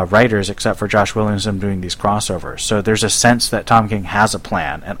writers except for Josh Williamson doing these crossovers, so there's a sense that Tom King has a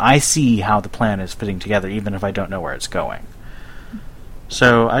plan, and I see how the plan is fitting together even if I don't know where it's going.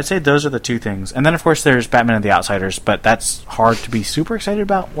 So I'd say those are the two things. And then, of course, there's Batman and the Outsiders, but that's hard to be super excited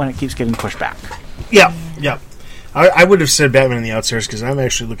about when it keeps getting pushed back. Yeah. I would have said Batman and the Outsiders because I'm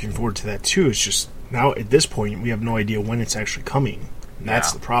actually looking forward to that, too. It's just, now, at this point, we have no idea when it's actually coming. And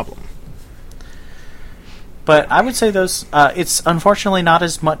that's the problem. But I would say those, it's unfortunately not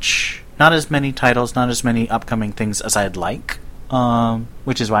as many titles, not as many upcoming things as I'd like,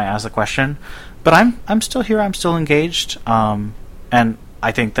 which is why I asked the question. But I'm still here, I'm still engaged, and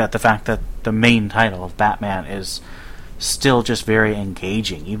I think that the fact that the main title of Batman is still just very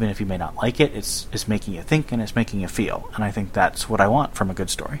engaging, even if you may not like it, it's making you think and it's making you feel. And I think that's what I want from a good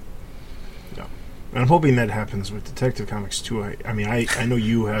story. Yeah. And I'm hoping that happens with Detective Comics, too. I mean, I know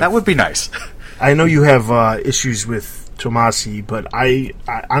you have... That would be nice. I know you have issues with Tomasi, but I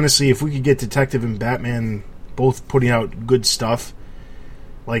honestly, if we could get Detective and Batman both putting out good stuff,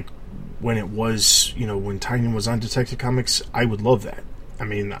 like when it was, when Tynion was on Detective Comics, I would love that. I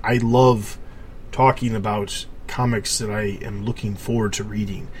mean, I love talking about comics that I am looking forward to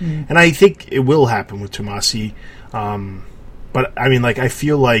reading. Mm. And I think it will happen with Tomasi. But, I mean, I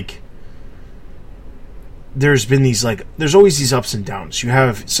feel like there's been there's always these ups and downs. You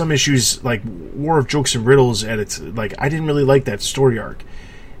have some issues like War of Jokes and Riddles, and it's, I didn't really like that story arc.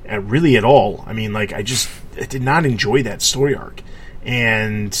 Really at all. I mean, I did not enjoy that story arc.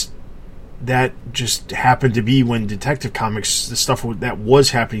 And that just happened to be when Detective Comics, the stuff that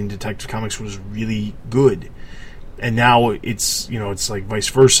was happening in Detective Comics was really good. And now it's, it's like vice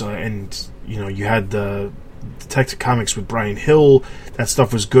versa. And, you had the Detective Comics with Brian Hill. That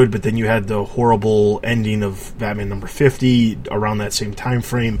stuff was good, but then you had the horrible ending of Batman number 50 around that same time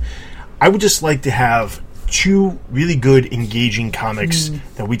frame. I would just like to have two really good, engaging comics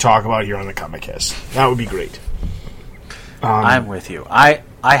that we talk about here on the Comic Cast. That would be great. I'm with you. I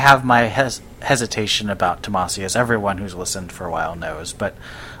have my hesitation about Tomasi, as everyone who's listened for a while knows, but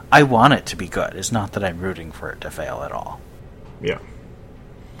I want it to be good. It's not that I'm rooting for it to fail at all. Yeah.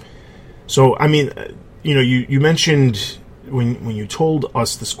 So, I mean, you mentioned when you told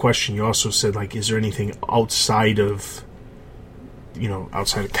us this question, you also said, is there anything outside of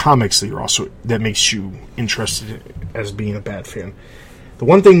comics that makes you interested as being a Bat fan? The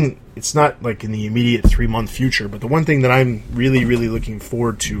one thing, it's not in the immediate 3-month future, but the one thing that I'm really, really looking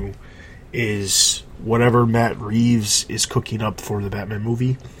forward to is whatever Matt Reeves is cooking up for the Batman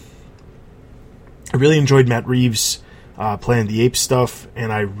movie. I really enjoyed Matt Reeves' Planet of the Apes stuff,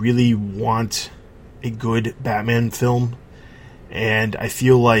 and I really want a good Batman film, and I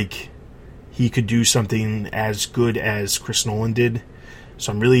feel like he could do something as good as Chris Nolan did,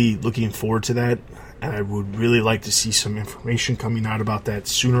 so I'm really looking forward to that. And I would really like to see some information coming out about that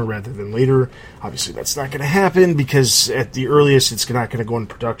sooner rather than later. Obviously, that's not going to happen because at the earliest, it's not going to go in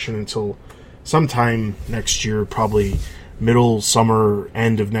production until sometime next year, probably middle, summer,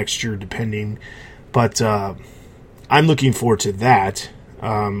 end of next year, depending. But I'm looking forward to that.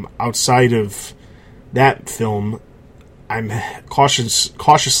 Outside of that film, I'm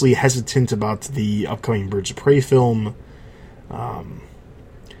cautiously hesitant about the upcoming Birds of Prey film.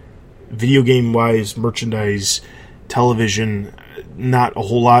 video game wise, merchandise, television, not a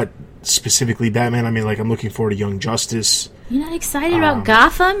whole lot. Specifically Batman. I mean, like, I'm looking forward to Young Justice. You're not excited about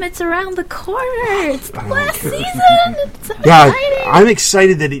Gotham? It's around the corner. It's the last season. It's so Yeah, exciting. I'm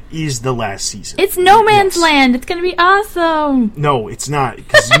excited that it is the last season. It's No Man's Land. It's going to be awesome. No, it's not.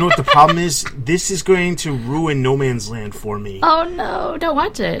 Because you know what the problem is? This is going to ruin No Man's Land for me. Oh, no. Don't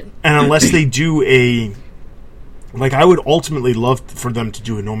watch it. And unless they do a... Like, I would ultimately love for them to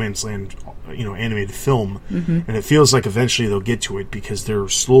do a No Man's Land, animated film. Mm-hmm. And it feels like eventually they'll get to it because they're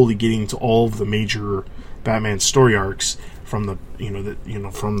slowly getting to all of the major Batman story arcs from the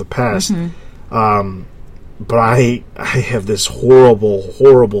from the past. Mm-hmm. But I have this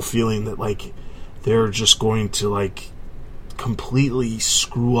horrible feeling that, like, they're just going to, like, completely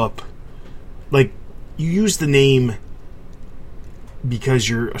screw up. Like, you use the name because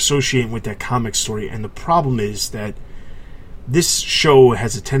you're associating with that comic story, and the problem is that this show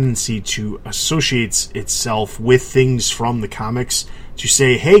has a tendency to associate itself with things from the comics to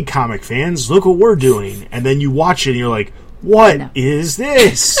say, hey, comic fans, look what we're doing. And then you watch it and you're like, what is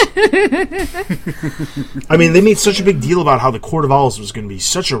this? I mean, they made such a big deal about how the Court of Owls was going to be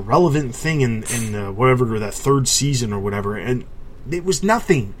such a relevant thing in whatever, that third season or whatever, and it was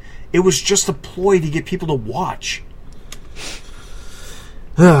nothing. It was just a ploy to get people to watch.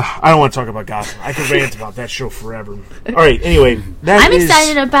 I don't want to talk about Gotham. I could rant about that show forever. All right, anyway, I'm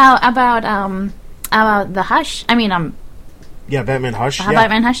excited about the Hush. I mean, yeah, Batman Hush.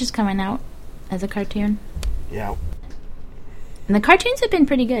 Batman Hush is coming out as a cartoon. Yeah. And the cartoons have been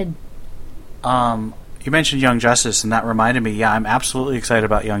pretty good. You mentioned Young Justice, and that reminded me, I'm absolutely excited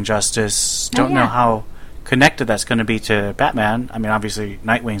about Young Justice. Don't know how connected that's going to be to Batman. I mean, obviously,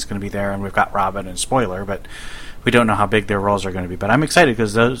 Nightwing's going to be there, and we've got Robin and Spoiler, but we don't know how big their roles are going to be. But I'm excited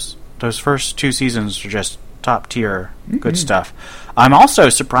because those first 2 seasons are just top-tier good stuff. I'm also,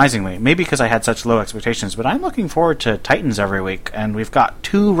 surprisingly, maybe because I had such low expectations, but I'm looking forward to Titans every week, and we've got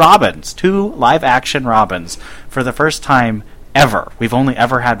 2 live-action Robins for the first time ever. We've only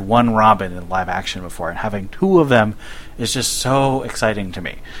ever had 1 Robin in live action before, and having 2 of them is just so exciting to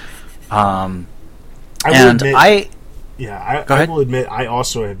me. I will admit I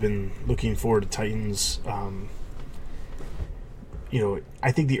also have been looking forward to Titans.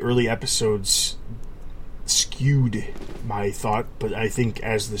 I think the early episodes skewed my thought, but I think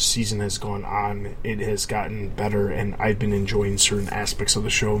as the season has gone on, it has gotten better, and I've been enjoying certain aspects of the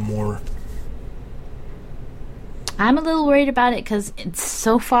show more. I'm a little worried about it because it's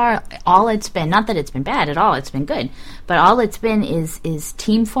so far all it's been, not that it's been bad at all, it's been good, but all it's been is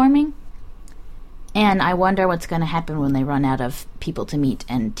team forming, and I wonder what's going to happen when they run out of people to meet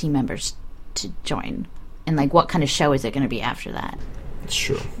and team members to join, and like what kind of show is it going to be after that? It's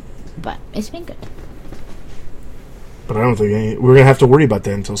true. But it's been good. But I don't think we're going to have to worry about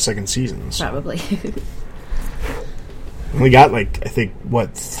that until second season. So. Probably. We got, I think,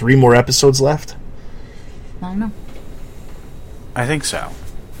 3 more episodes left? I don't know. I think so.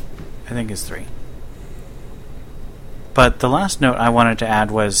 I think it's 3. But the last note I wanted to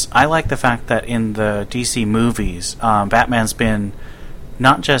add was I like the fact that in the DC movies, Batman's been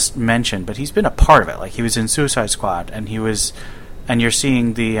not just mentioned, but he's been a part of it. Like, he was in Suicide Squad, and you're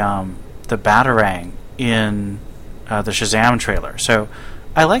seeing the Batarang in the Shazam trailer. So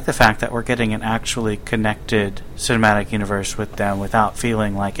I like the fact that we're getting an actually connected cinematic universe with them without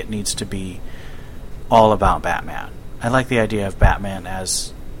feeling like it needs to be all about Batman. I like the idea of Batman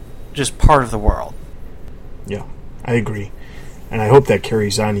as just part of the world. Yeah, I agree. And I hope that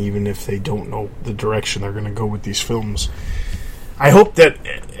carries on even if they don't know the direction they're going to go with these films. I hope that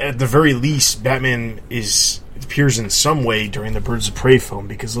at the very least Batman appears in some way during the Birds of Prey film,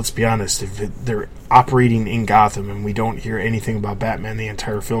 because let's be honest, if they're operating in Gotham and we don't hear anything about Batman the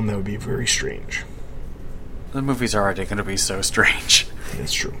entire film, that would be very strange. The movie's already going to be so strange.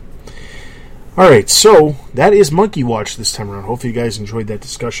 That's true. Alright, so that is Monkey Watch this time around. Hopefully you guys enjoyed that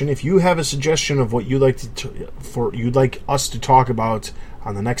discussion. If you have a suggestion of what you'd like us to talk about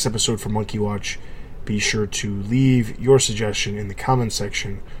on the next episode for Monkey Watch, be sure to leave your suggestion in the comment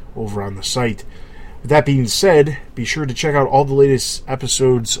section over on the site. With that being said, be sure to check out all the latest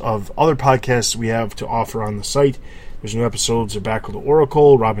episodes of other podcasts we have to offer on the site. There's new episodes of Back with the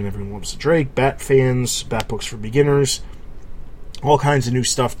Oracle, Robin Everyone Loves the Drake, Bat Fans, Bat Books for Beginners, all kinds of new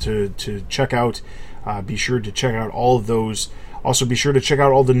stuff to check out. Be sure to check out all of those. Also, be sure to check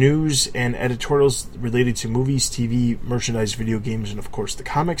out all the news and editorials related to movies, TV, merchandise, video games, and of course the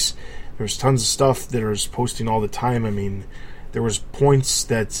comics. There's tons of stuff that is posting all the time. I mean, there was points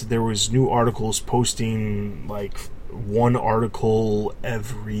that there was new articles posting, like 1 article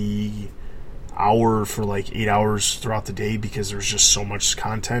every, hour for like 8 hours throughout the day because there's just so much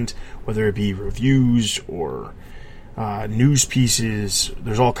content, whether it be reviews or news pieces.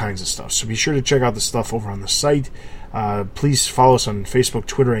 There's all kinds of stuff. So be sure to check out the stuff over on the site. Please follow us on Facebook,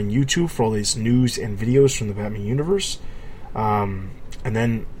 Twitter, and YouTube for all these news and videos from the Batman universe. And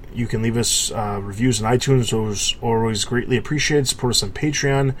then you can leave us reviews on iTunes. Those are always greatly appreciated. Support us on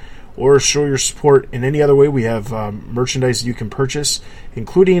Patreon or show your support in any other way. We have merchandise that you can purchase,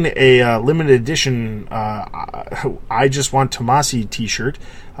 including a limited edition I Just Want Tomasi t-shirt.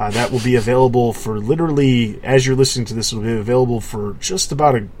 That will be available for literally, as you're listening to this, it will be available for just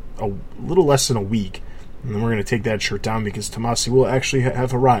about a little less than a week. And then we're going to take that shirt down because Tomasi will actually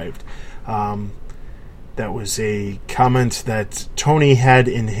have arrived. That was a comment that Tony had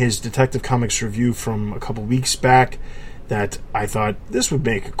in his Detective Comics review from a couple weeks back that I thought this would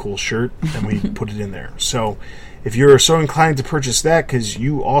make a cool shirt, and we put it in there. So if you're so inclined to purchase that because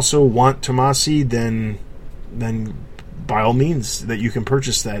you also want Tomasi, then by all means that you can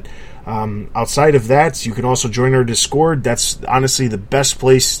purchase that. Outside of that, you can also join our Discord. That's honestly the best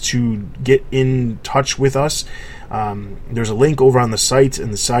place to get in touch with us. There's a link over on the site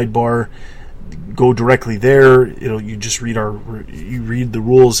in the sidebar. Go directly there. You just read the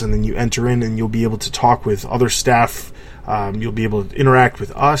rules, and then you enter in, and you'll be able to talk with other staff. You'll be able to interact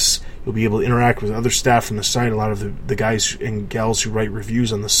with us. You'll be able to interact with other staff from the site, a lot of the guys and gals who write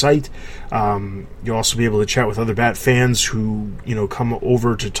reviews on the site. You'll also be able to chat with other Bat fans who come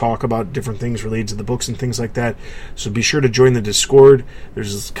over to talk about different things related to the books and things like that. So be sure to join the Discord.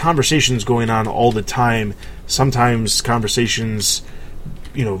 There's conversations going on all the time. Sometimes conversations,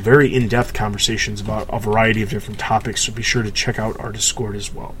 very in-depth conversations about a variety of different topics. So be sure to check out our Discord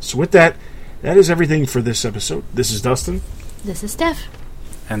as well. So with that is everything for this episode. This is Dustin. This is Steph.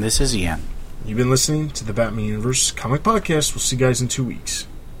 And this is Ian. You've been listening to the Batman Universe Comic Podcast. We'll see you guys in 2 weeks.